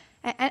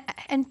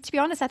to be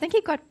honest, I think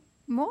he got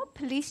more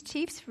police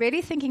chiefs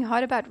really thinking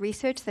hard about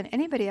research than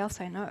anybody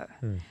else I know.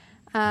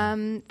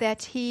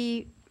 That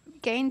he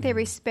gained their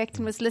respect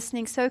and was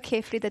listening so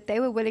carefully that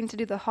they were willing to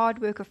do the hard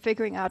work of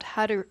figuring out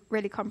how to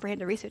really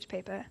comprehend a research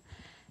paper.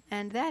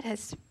 And that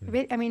has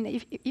really, I mean,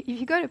 if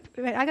you go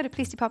to, I go to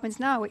police departments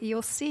now,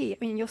 you'll see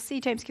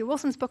James Q.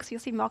 Wilson's books, you'll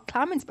see Mark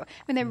Kleinman's book,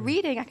 when they're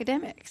reading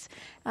academics.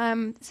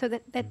 So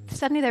that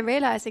suddenly they're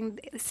realizing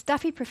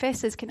stuffy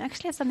professors can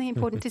actually have something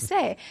important to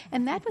say.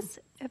 And that was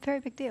a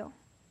very big deal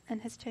and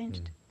has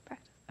changed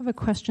practice. I have a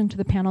question to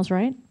the panel's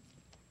right.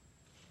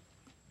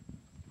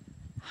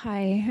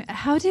 Hi.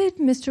 How did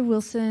Mr.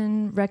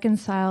 Wilson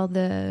reconcile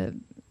the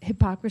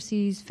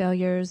hypocrisies,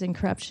 failures, and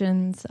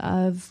corruptions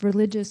of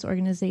religious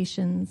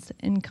organizations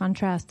in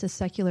contrast to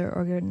secular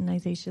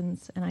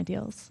organizations and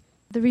ideals?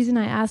 The reason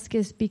I ask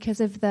is because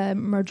of the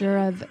merger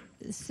of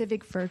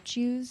civic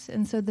virtues,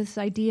 and so this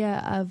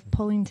idea of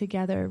pulling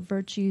together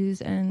virtues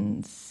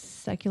and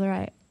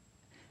secular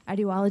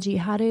ideology,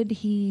 how did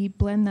he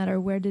blend that, or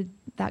where did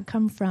that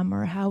come from,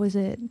 or how is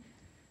it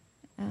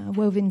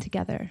woven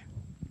together?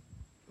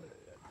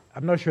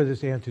 I'm not sure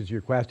this answers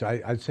your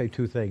question. I'd say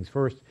two things.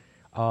 First,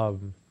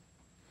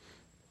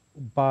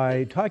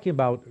 by talking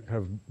about kind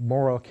of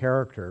moral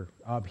character,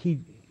 he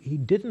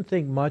didn't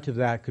think much of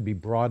that could be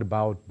brought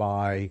about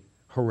by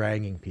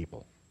haranguing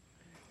people,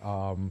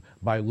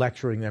 by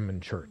lecturing them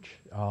in church.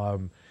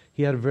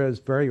 He had a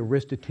very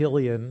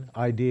Aristotelian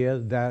idea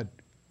that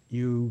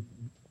you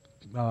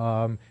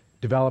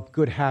develop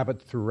good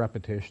habits through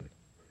repetition.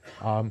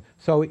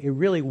 So it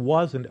really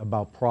wasn't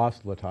about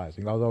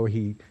proselytizing, although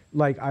I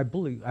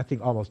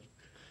think almost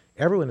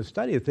everyone who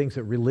studied it thinks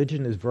that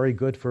religion is very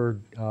good for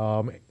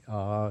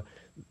the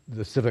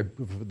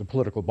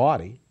political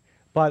body.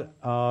 But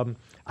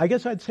I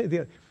guess I'd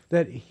say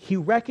that he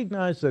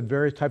recognized that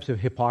various types of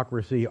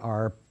hypocrisy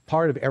are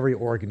part of every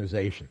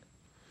organization.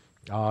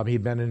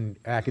 He'd been in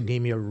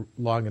academia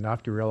long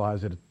enough to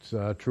realize that it's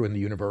true in the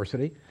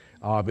university.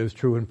 It was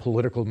true in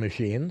political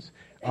machines.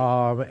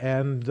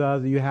 And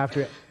you have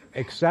to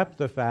accept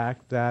the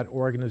fact that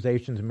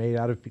organizations are made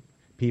out of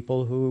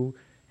people who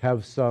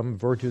have some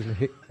virtues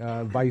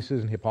and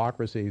vices and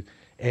hypocrisies,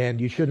 and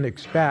you shouldn't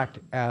expect,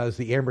 as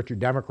the amateur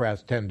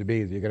Democrats tend to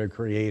be, that you're going to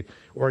create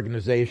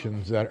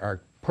organizations that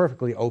are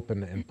perfectly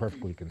open and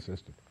perfectly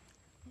consistent.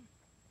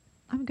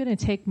 I'm going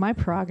to take my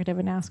prerogative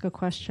and ask a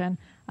question.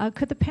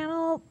 Could the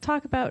panel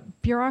talk about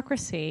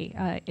bureaucracy?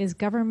 Is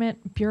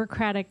government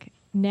bureaucratic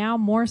now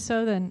more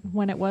so than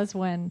when it was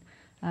when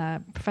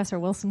Professor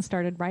Wilson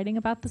started writing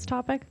about this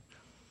topic?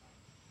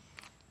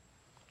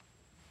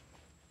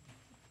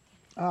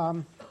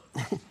 I'll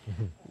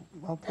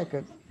take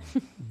a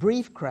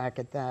brief crack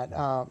at that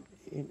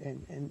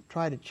and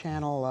try to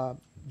channel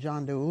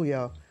John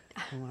DiIulio,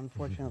 who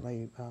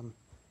unfortunately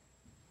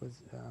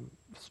was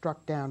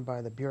struck down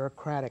by the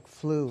bureaucratic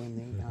flu in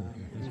the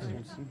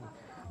Eastern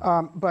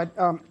Seaboard.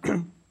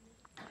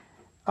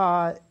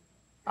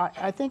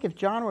 I think if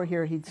John were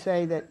here, he'd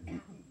say that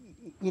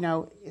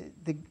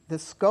the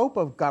scope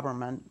of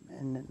government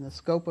and the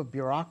scope of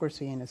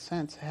bureaucracy, in a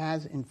sense,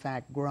 has in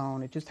fact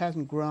grown. It just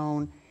hasn't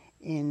grown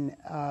in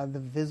the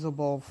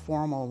visible,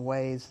 formal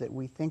ways that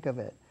we think of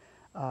it.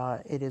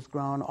 It has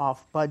grown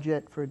off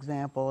budget, for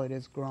example. It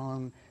has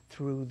grown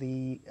through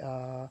the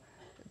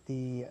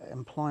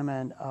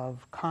employment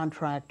of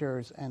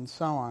contractors and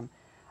so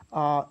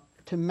on.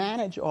 To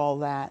manage all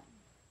that,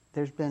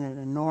 there's been an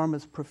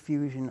enormous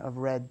profusion of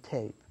red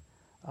tape.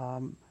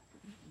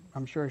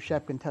 I'm sure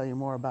Shep can tell you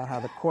more about how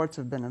the courts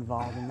have been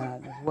involved in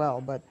that as well.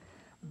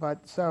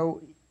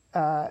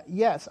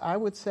 Yes, I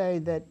would say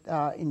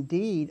that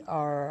indeed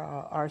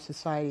our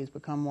society has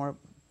become more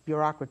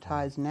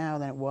bureaucratized now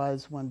than it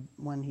was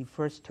when he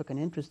first took an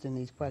interest in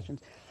these questions.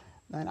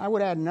 And I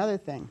would add another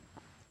thing,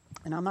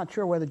 and I'm not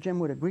sure whether Jim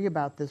would agree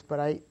about this, but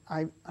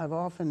I've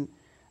often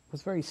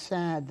was very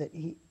sad that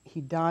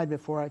he died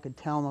before I could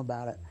tell him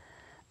about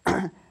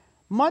it.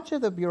 Much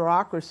of the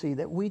bureaucracy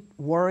that we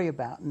worry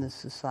about in this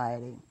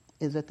society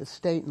is at the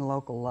state and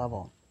local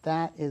level.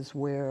 That's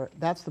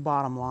the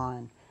bottom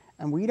line.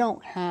 And we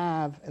don't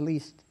have, at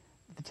least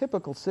the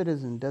typical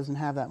citizen doesn't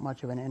have that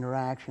much of an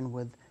interaction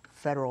with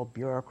federal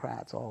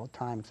bureaucrats all the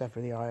time, except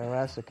for the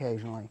IRS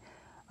occasionally.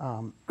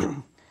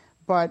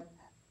 But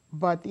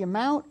the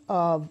amount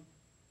of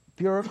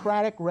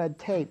bureaucratic red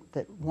tape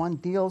that one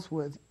deals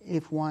with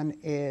if one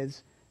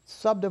is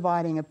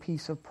subdividing a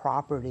piece of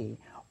property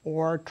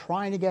or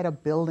trying to get a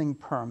building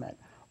permit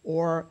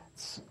or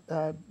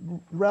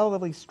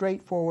relatively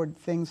straightforward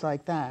things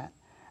like that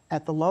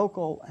at the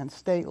local and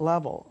state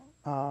level.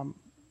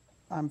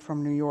 I'm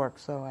from New York,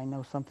 so I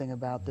know something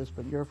about this,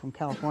 but you're from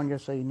California,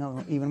 so you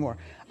know even more.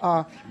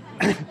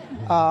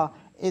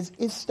 Is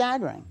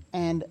staggering,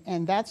 and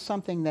that's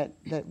something that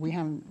we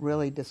haven't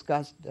really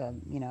discussed,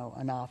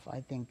 enough.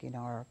 I think in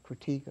our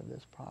critique of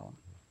this problem.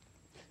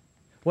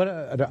 What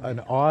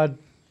an odd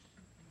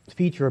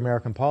feature of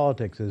American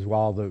politics is,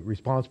 while the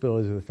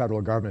responsibilities of the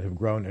federal government have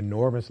grown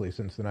enormously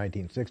since the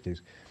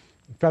 1960s,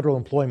 federal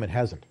employment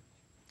hasn't.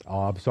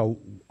 So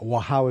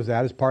how is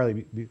that? It's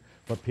partly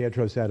what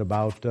Pietro said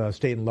about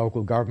state and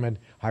local government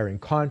hiring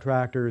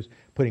contractors,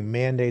 putting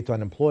mandates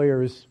on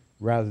employers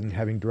rather than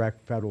having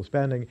direct federal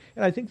spending.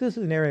 And I think this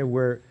is an area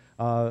where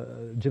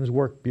Jim's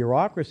work,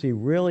 Bureaucracy,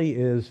 really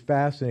is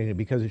fascinating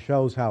because it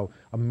shows how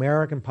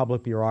American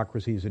public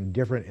bureaucracy is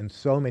different in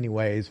so many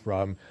ways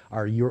from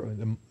our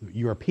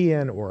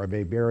European or a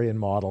Weberian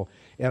model.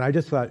 And I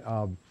just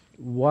thought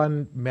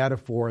one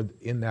metaphor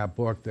in that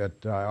book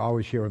that I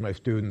always share with my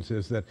students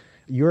is that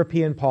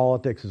European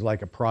politics is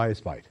like a prize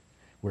fight,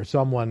 where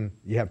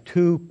you have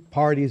two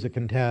parties that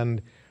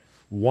contend,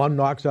 one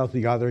knocks out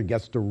the other,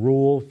 gets to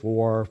rule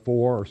for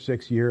 4 or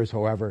 6 years,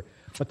 however.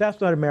 But that's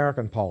not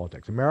American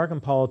politics.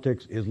 American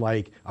politics is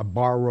like a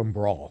barroom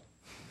brawl.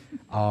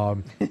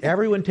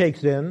 Everyone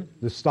takes in,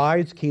 the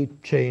sides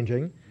keep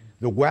changing,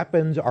 the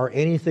weapons are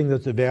anything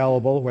that's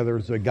available, whether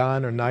it's a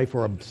gun, a knife,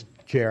 or a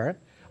chair.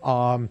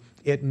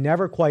 It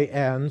never quite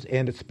ends,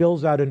 and it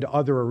spills out into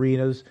other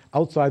arenas,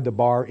 outside the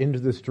bar, into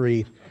the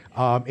street,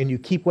 and you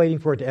keep waiting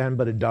for it to end,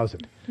 but it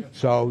doesn't.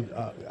 So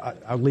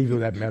I'll leave you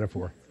with that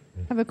metaphor.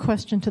 I have a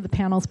question to the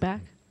panel's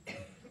back.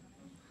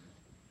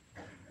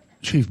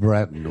 Chief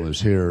Bratton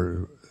was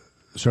here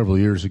several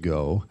years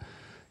ago,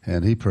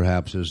 and he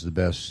perhaps is the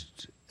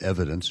best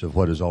evidence of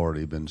what has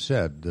already been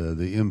said,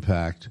 the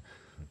impact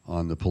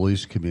on the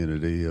police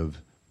community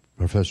of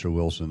Professor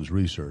Wilson's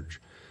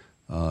research.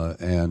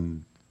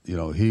 And,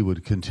 he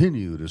would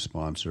continue to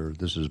sponsor,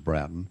 this is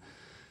Bratton,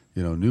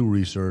 new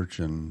research,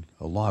 and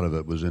a lot of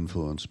it was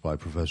influenced by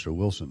Professor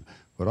Wilson.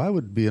 What I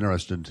would be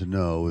interested to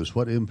know is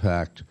what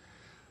impact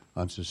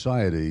on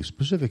society,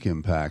 specific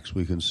impacts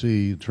we can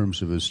see in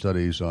terms of his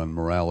studies on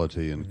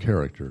morality and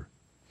character.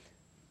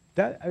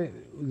 The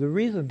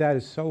reason that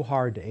is so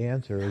hard to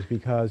answer is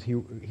because he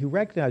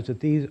recognized that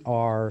these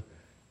are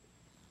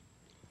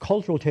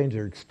cultural changes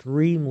are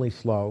extremely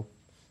slow.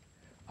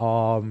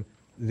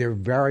 They're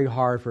very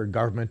hard for a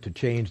government to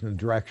change in the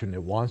direction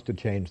it wants to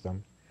change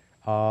them.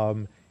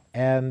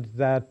 And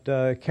that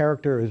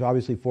character is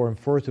obviously formed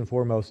first and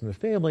foremost in the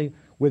family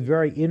with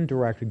very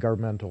indirect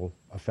governmental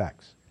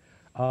effects.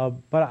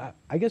 But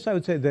I guess I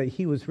would say that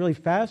he was really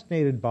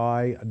fascinated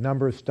by a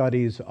number of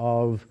studies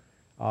of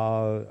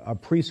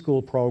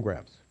preschool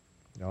programs,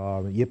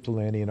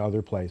 Ypsilanti and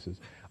other places,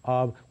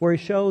 where he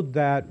showed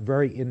that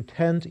very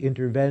intense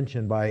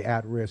intervention by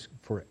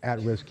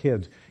at-risk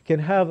kids can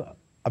have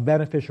a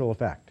beneficial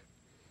effect.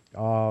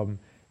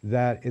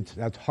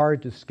 That's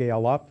hard to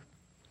scale up,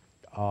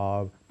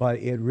 but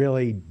it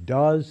really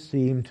does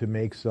seem to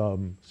make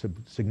some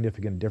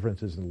significant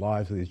differences in the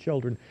lives of these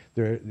children.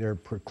 Their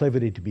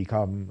proclivity to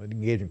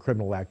engage in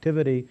criminal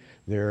activity,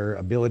 their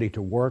ability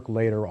to work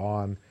later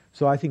on.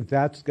 So I think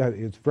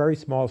it's very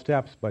small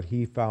steps, but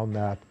he found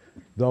that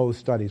those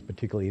studies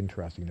particularly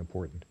interesting and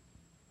important.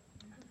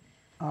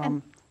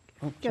 Go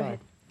ahead.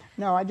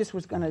 No, I just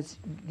was going to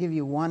give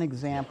you one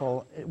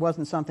example. It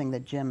wasn't something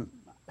that Jim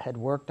had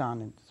worked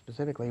on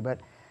specifically,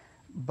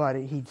 but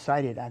he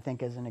cited, I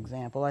think, as an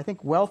example. I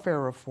think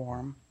welfare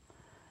reform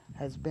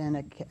has been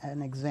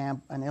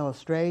an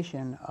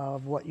illustration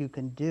of what you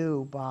can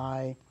do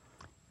by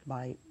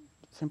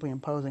simply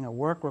imposing a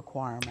work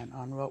requirement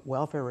on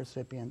welfare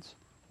recipients,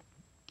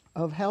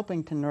 of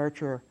helping to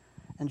nurture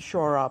and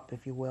shore up,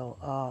 if you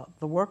will,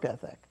 the work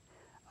ethic.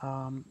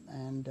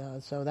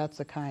 So that's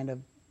the kind of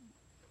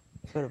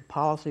sort of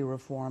policy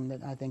reform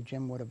that I think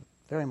Jim would have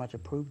very much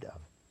approved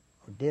of,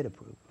 or did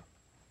approve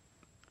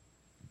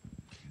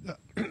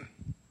of.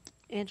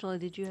 Angela,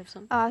 did you have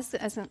something? As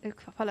a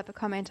follow-up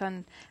comment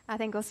on, I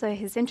think also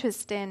his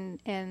interest in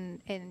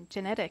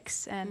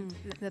genetics and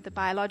the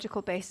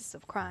biological basis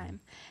of crime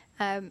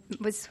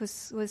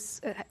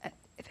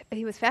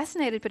he was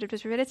fascinated, but it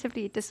was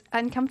relatively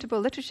uncomfortable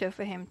literature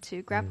for him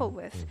to grapple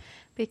with,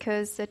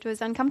 because it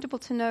was uncomfortable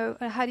to know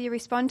how do you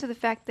respond to the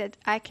fact that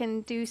I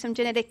can do some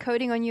genetic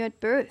coding on you at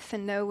birth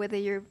and know whether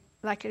you're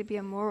likely to be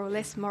a more or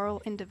less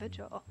moral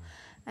individual.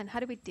 And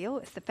how do we deal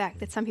with the fact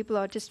that some people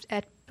are just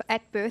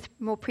at birth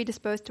more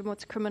predisposed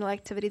towards criminal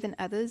activity than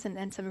others,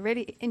 and some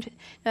really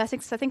I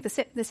think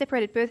the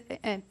separated birth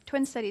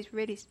twin studies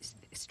really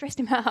stressed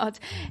him out,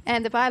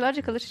 and the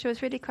biological literature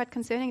was really quite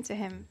concerning to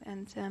him.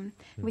 And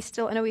we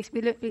still, I know we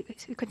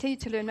continue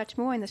to learn much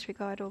more in this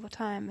regard all the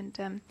time.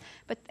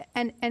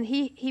 And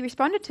he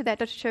responded to that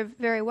literature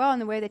very well in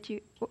the way that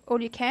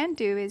all you can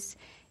do is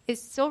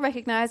still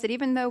recognize that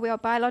even though we are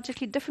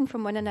biologically different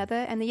from one another,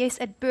 and yes,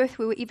 at birth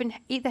we were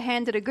either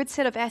handed a good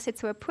set of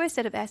assets or a poor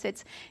set of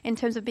assets in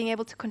terms of being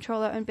able to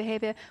control our own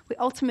behavior, we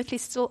ultimately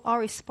still are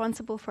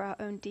responsible for our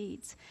own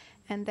deeds.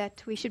 And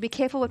that we should be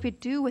careful what we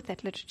do with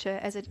that literature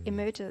as it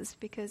emerges,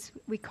 because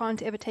we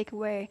can't ever take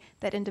away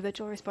that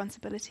individual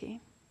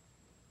responsibility.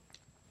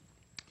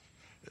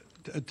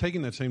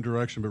 Taking that same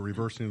direction but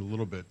reversing it a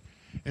little bit,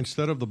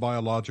 instead of the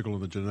biological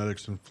and the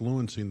genetics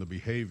influencing the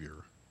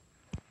behavior,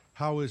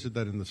 how is it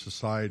that in the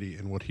society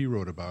and what he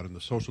wrote about in the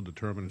social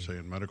determinants, say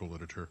in medical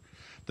literature,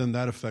 then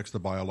that affects the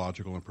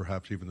biological and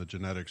perhaps even the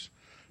genetics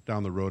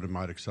down the road and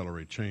might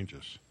accelerate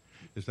changes?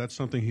 Is that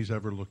something he's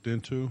ever looked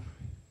into?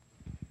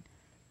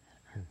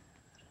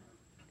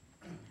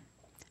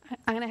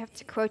 I'm going to have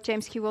to quote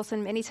James Q.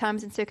 Wilson many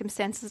times in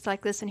circumstances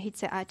like this, and he'd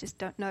say, I just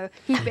don't know.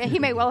 He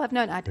may well have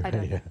known. I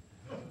don't know.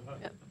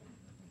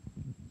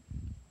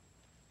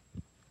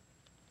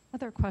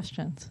 Other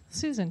questions?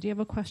 Susan, do you have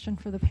a question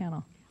for the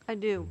panel? I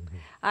do.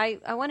 I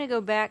want to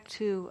go back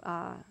to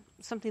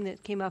something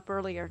that came up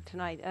earlier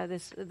tonight.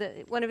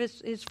 One of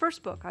his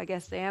first book, I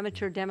guess, The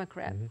Amateur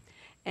Democrat,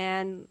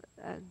 and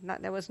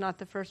that was not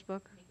the first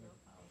book.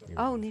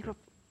 Negro.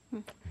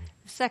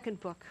 Second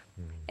book,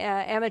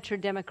 Amateur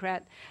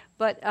Democrat.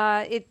 But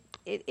it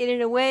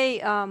in a way,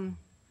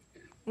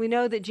 we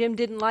know that Jim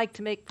didn't like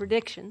to make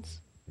predictions,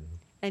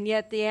 and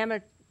yet the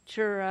Amateur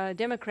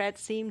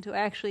Democrats seem to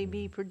actually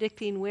be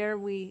predicting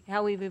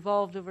how we've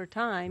evolved over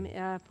time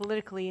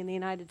politically in the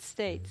United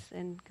States.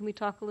 And can we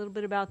talk a little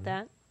bit about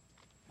that?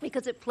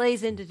 Because it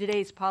plays into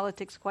today's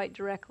politics quite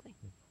directly.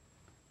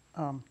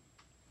 I'm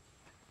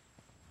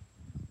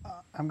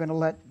going to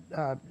let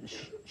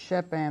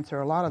Shep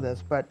answer a lot of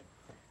this, but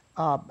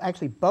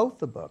actually both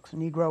the books,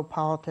 Negro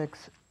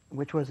Politics,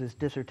 which was his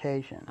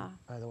dissertation,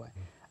 by the way,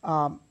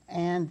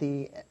 and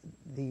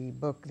the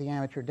book, The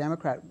Amateur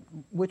Democrat,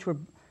 which were,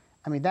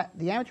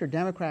 The Amateur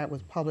Democrat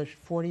was published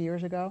 40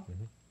 years ago.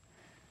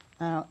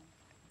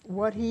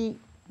 What he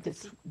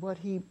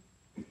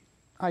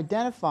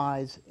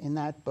identifies in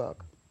that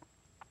book,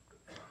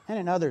 and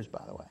in others,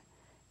 by the way,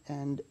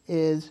 and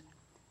is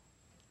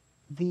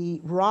the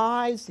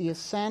rise, the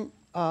ascent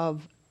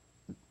of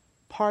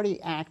party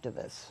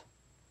activists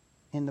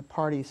in the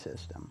party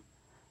system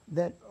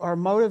that are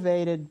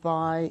motivated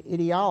by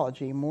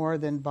ideology more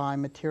than by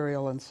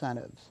material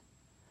incentives.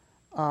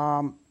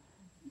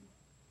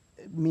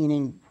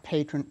 Meaning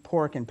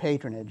pork and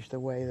patronage, the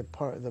way the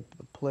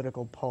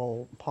political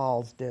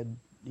Pauls did,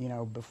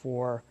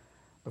 before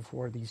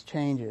these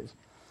changes.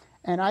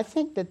 And I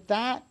think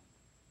that,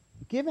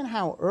 given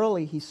how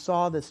early he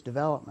saw this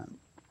development,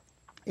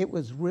 it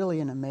was really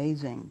an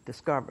amazing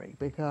discovery,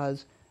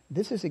 because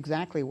this is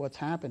exactly what's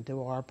happened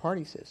to our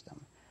party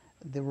system.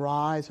 The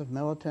rise of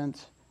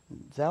militants,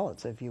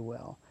 zealots, if you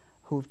will,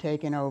 who've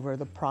taken over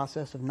the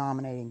process of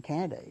nominating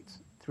candidates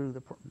through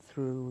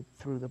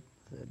the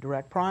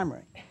direct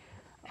primary.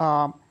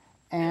 But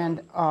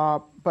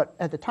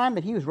at the time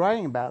that he was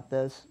writing about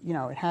this,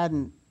 it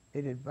had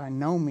by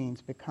no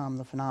means become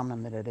the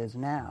phenomenon that it is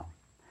now.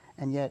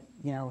 And yet,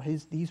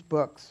 these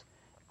books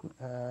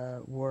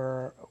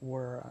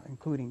were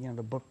including,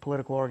 the book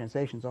Political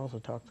Organizations also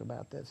talks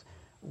about this,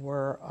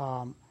 were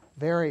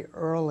very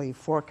early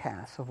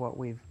forecasts of what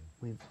we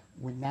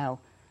now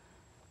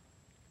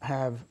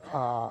have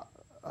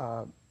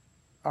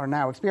are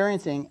now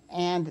experiencing,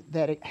 and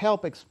that it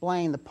help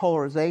explain the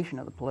polarization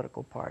of the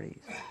political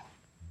parties.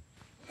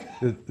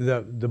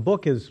 The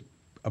book is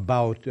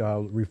about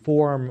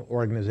reform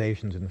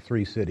organizations in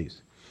 3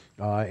 cities.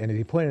 And as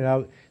he pointed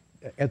out,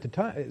 at the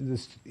time,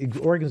 the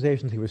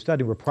organizations he was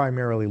studying were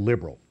primarily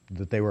liberal,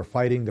 that they were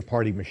fighting the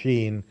party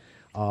machine,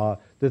 that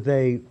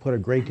they put a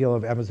great deal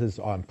of emphasis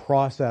on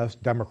process,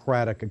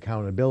 democratic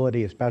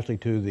accountability, especially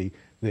to the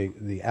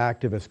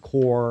activist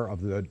core of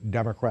the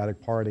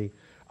Democratic Party.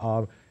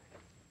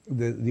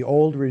 The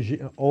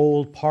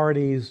old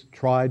parties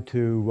tried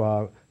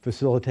to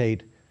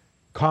facilitate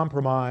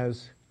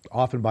compromise,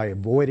 often by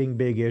avoiding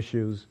big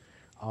issues,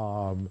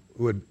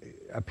 would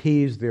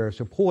appease their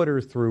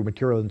supporters through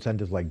material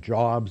incentives like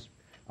jobs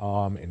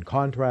and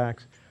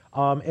contracts,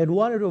 and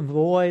wanted to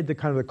avoid the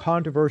kind of the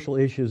controversial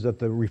issues that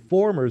the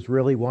reformers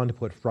really wanted to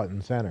put front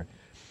and center.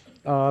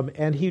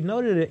 And he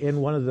noted it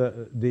in one of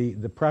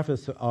the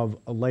preface of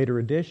a later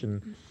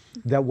edition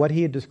that what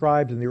he had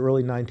described in the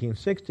early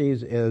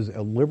 1960s as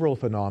a liberal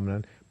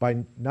phenomenon, by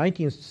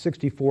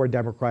 1964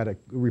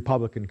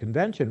 Republican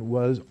Convention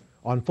was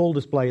on full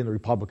display in the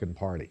Republican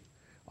Party.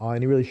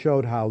 And he really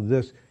showed how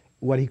this,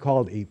 what he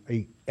called a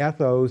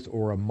ethos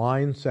or a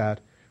mindset,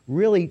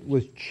 really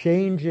was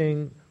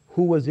changing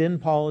who was in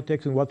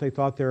politics and what they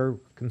thought their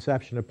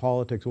conception of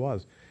politics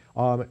was.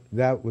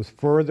 That was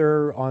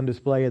further on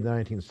display in the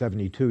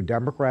 1972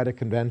 Democratic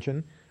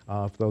Convention.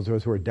 For those of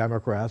us who are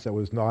Democrats, that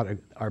was not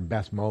our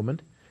best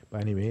moment by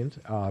any means.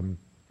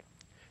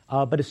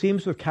 But it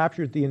seems to have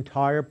captured the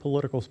entire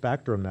political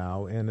spectrum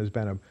now and has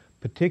been a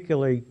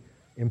particularly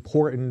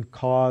important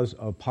cause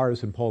of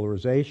partisan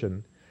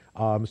polarization,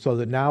 so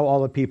that now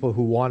all the people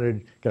who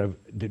wanted kind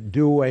of to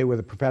do away with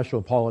the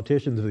professional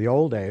politicians of the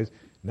old days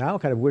now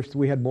kind of wish that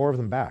we had more of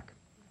them back.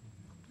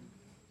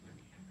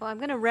 Well, I'm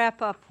going to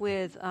wrap up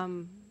with a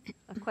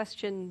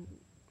question.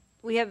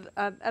 We have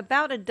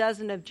about a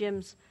dozen of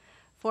Jim's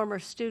former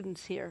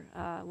students here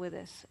with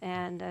us.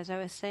 And as I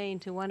was saying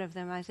to one of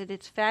them, I said,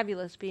 it's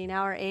fabulous being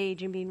our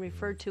age and being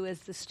referred to as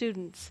the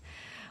students.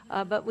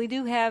 But we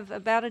do have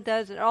about a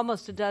dozen,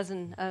 almost a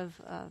dozen of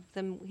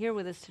them here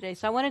with us today.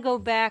 So I want to go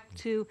back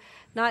to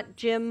not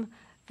Jim,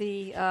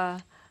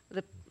 the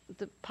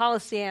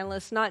policy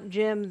analyst, not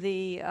Jim,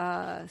 the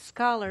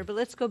scholar, but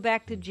let's go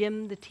back to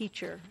Jim, the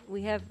teacher.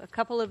 We have a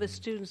couple of his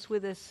students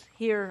with us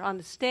here on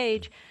the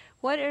stage.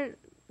 What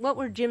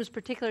were Jim's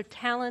particular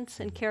talents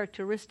and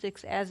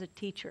characteristics as a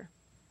teacher?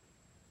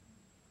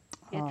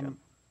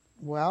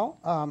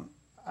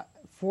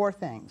 Four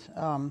things.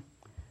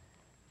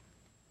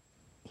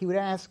 He would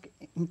ask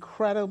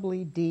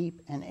incredibly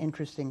deep and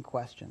interesting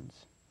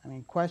questions. I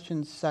mean,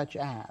 questions such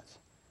as,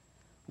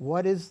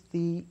 what is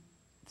the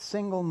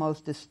single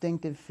most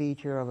distinctive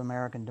feature of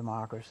American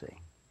democracy?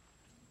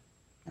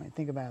 I mean,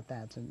 think about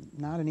that. It's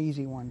not an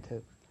easy one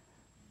to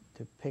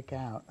pick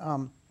out.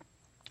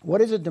 What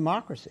is a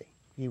democracy?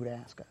 He would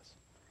ask us.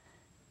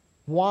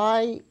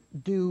 Why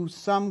do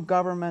some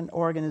government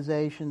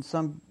organizations,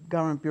 some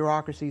government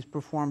bureaucracies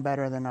perform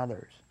better than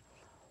others?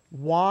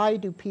 Why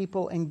do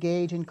people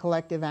engage in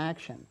collective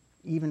action,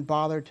 even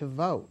bother to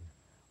vote,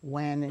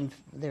 when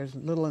there's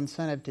little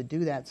incentive to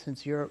do that,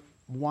 since your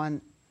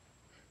one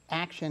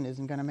action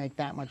isn't going to make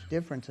that much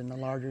difference in the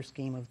larger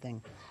scheme of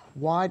things?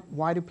 Why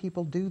do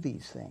people do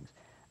these things?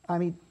 I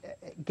mean,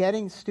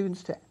 getting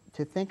students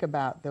to think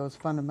about those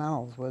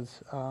fundamentals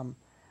was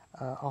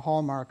a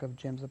hallmark of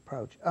Jim's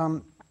approach.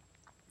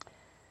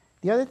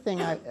 The other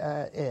thing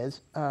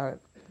is a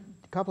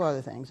couple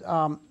other things.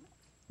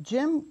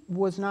 Jim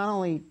was not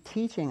only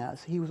teaching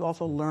us, he was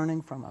also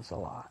learning from us a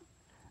lot.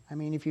 I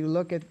mean, if you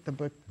look at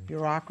the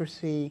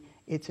bureaucracy,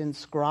 it's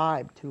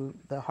inscribed to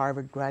the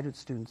Harvard graduate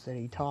students that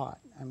he taught.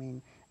 I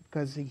mean,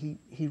 because he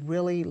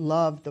really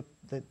loved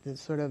the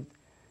sort of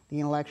the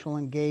intellectual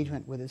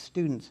engagement with his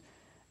students.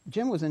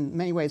 Jim was in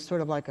many ways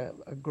sort of like a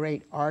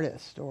great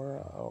artist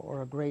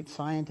or a great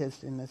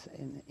scientist in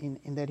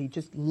that he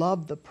just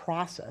loved the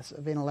process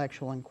of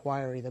intellectual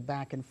inquiry, the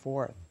back and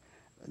forth,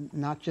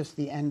 not just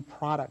the end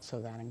products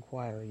of that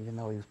inquiry, even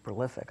though he was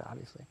prolific,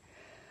 obviously.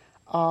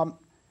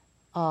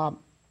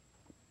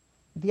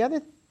 The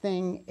other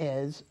thing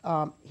is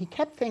he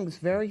kept things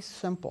very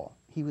simple.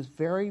 He was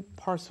very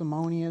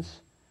parsimonious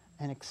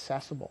and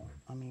accessible.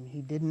 I mean,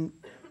 he didn't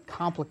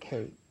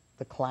complicate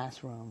the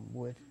classroom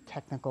with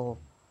technical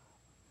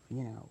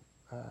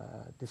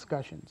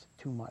discussions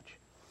too much.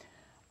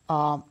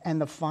 And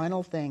the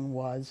final thing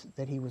was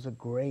that he was a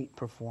great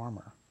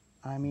performer.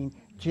 I mean,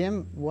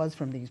 Jim was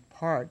from these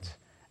parts,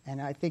 and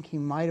I think he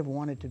might have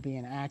wanted to be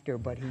an actor,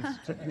 but he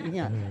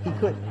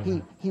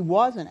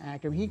was an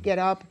actor. He'd get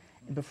up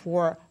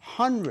before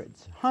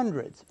hundreds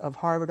of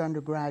Harvard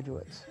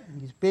undergraduates in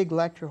these big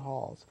lecture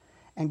halls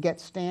and get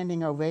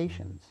standing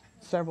ovations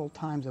several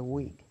times a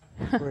week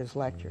for his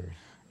lectures,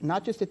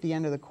 not just at the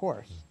end of the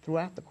course,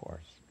 throughout the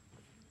course.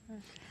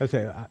 I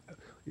say,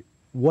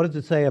 what does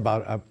it say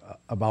about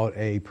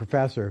a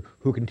professor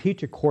who can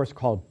teach a course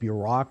called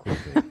bureaucracy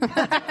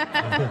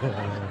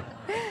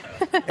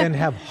and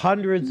have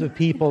hundreds of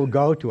people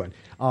go to it?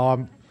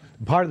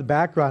 Part of the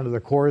background of the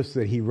course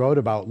that he wrote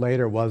about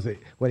later was that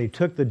when he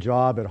took the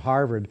job at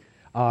Harvard,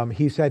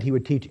 he said he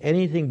would teach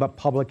anything but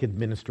public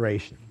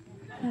administration.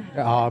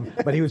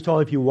 But he was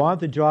told, if you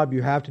want the job,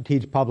 you have to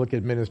teach public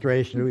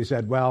administration. He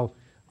said, well,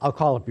 I'll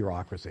call it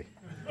bureaucracy.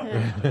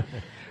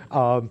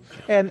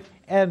 And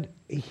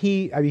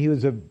he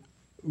was a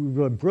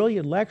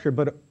brilliant lecturer,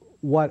 but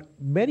what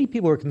many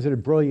people who are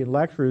considered brilliant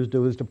lecturers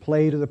do is to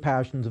play to the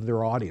passions of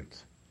their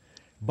audience.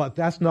 But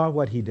that's not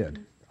what he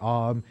did.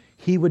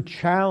 He would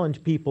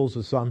challenge people's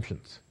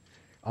assumptions,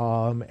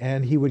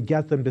 and he would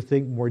get them to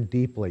think more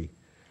deeply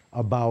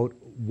about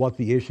what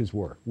the issues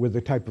were with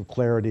the type of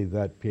clarity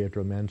that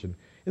Pietro mentioned.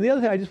 And the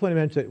other thing I just want to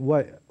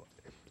mention,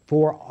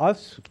 for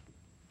us,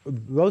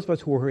 those of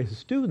us who were his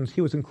students,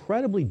 he was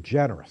incredibly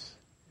generous,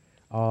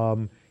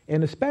 and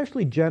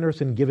especially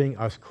generous in giving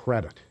us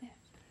credit.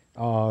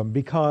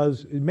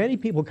 because many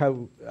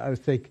people, I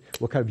think,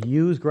 will kind of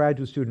use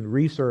graduate student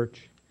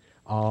research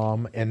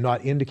and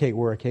not indicate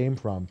where it came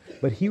from.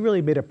 But he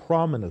really made it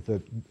prominent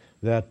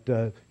that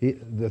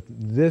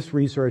this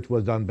research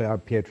was done by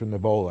Pietro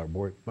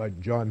Nivola, by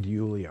John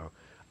DiIulio.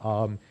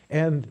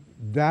 And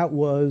that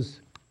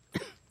was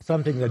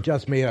something that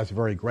just made us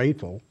very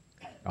grateful,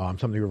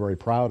 something we're very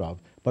proud of,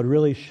 but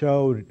really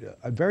showed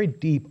a very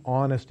deep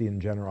honesty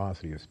and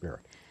generosity of spirit.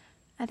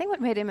 I think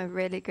what made him a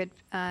really good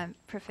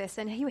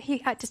professor, and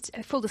he just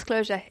full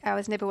disclosure, I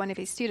was never one of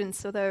his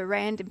students, although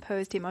Rand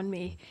imposed him on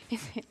me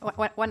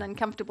one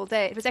uncomfortable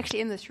day. It was actually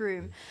in this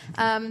room.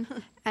 And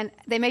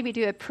they made me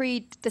do a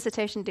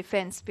pre-dissertation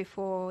defense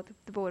before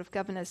the Board of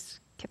Governors.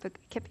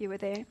 Kip, you were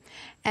there.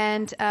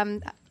 And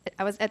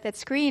I was at that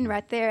screen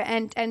right there,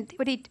 and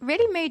what he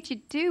really made you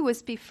do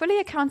was be fully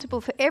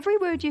accountable for every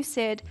word you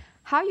said,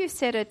 how you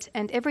said it,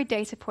 and every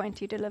data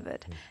point you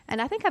delivered.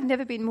 And I think I've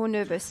never been more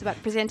nervous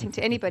about presenting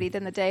to anybody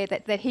than the day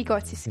that he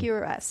got to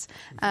skewer us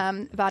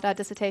about our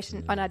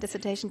dissertation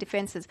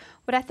defenses.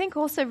 What I think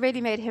also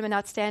really made him an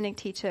outstanding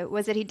teacher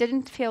was that he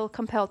didn't feel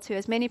compelled to,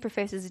 as many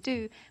professors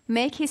do,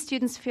 make his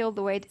students feel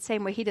the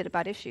same way he did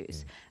about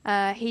issues.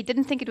 He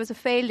didn't think it was a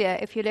failure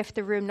if you left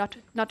the room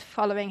not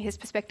following his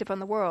perspective on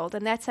the world,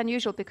 and that's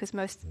unusual because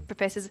most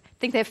professors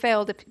think they've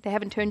failed if they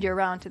haven't turned you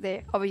around to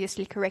their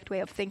obviously correct way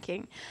of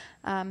thinking.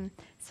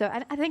 So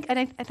I think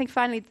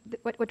finally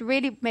what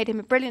really made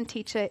him a brilliant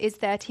teacher is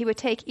that he would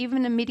take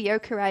even a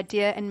mediocre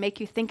idea and make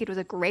you think it was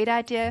a great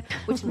idea,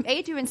 which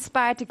made you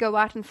inspired to go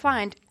out and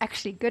find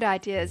actually good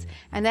ideas.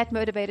 And that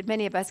motivated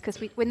many of us, because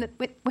when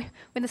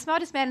the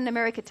smartest man in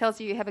America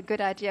tells you have a good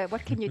idea,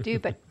 what can you do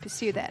but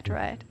pursue that,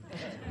 right?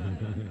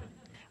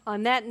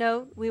 On that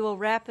note, we will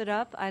wrap it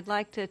up. I'd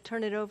like to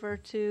turn it over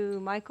to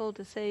Michael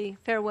to say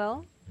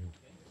farewell.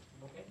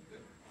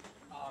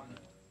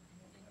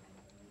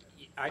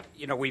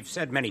 We've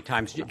said many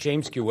times,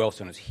 James Q.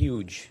 Wilson is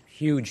huge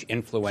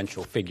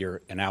influential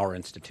figure in our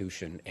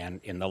institution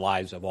and in the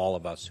lives of all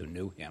of us who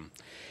knew him.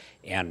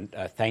 And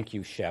thank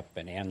you, Shep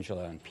and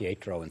Angela and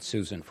Pietro and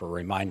Susan, for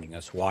reminding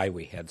us why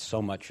we had so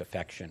much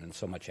affection and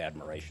so much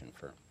admiration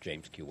for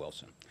James Q.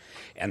 Wilson.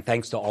 And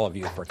thanks to all of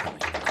you for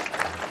coming.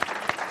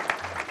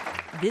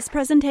 This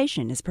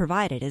presentation is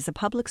provided as a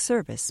public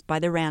service by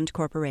the RAND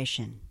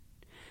Corporation.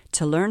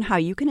 To learn how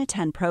you can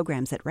attend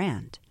programs at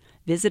RAND,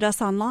 visit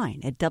us online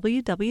at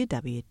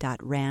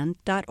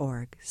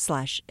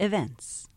www.rand.org/events.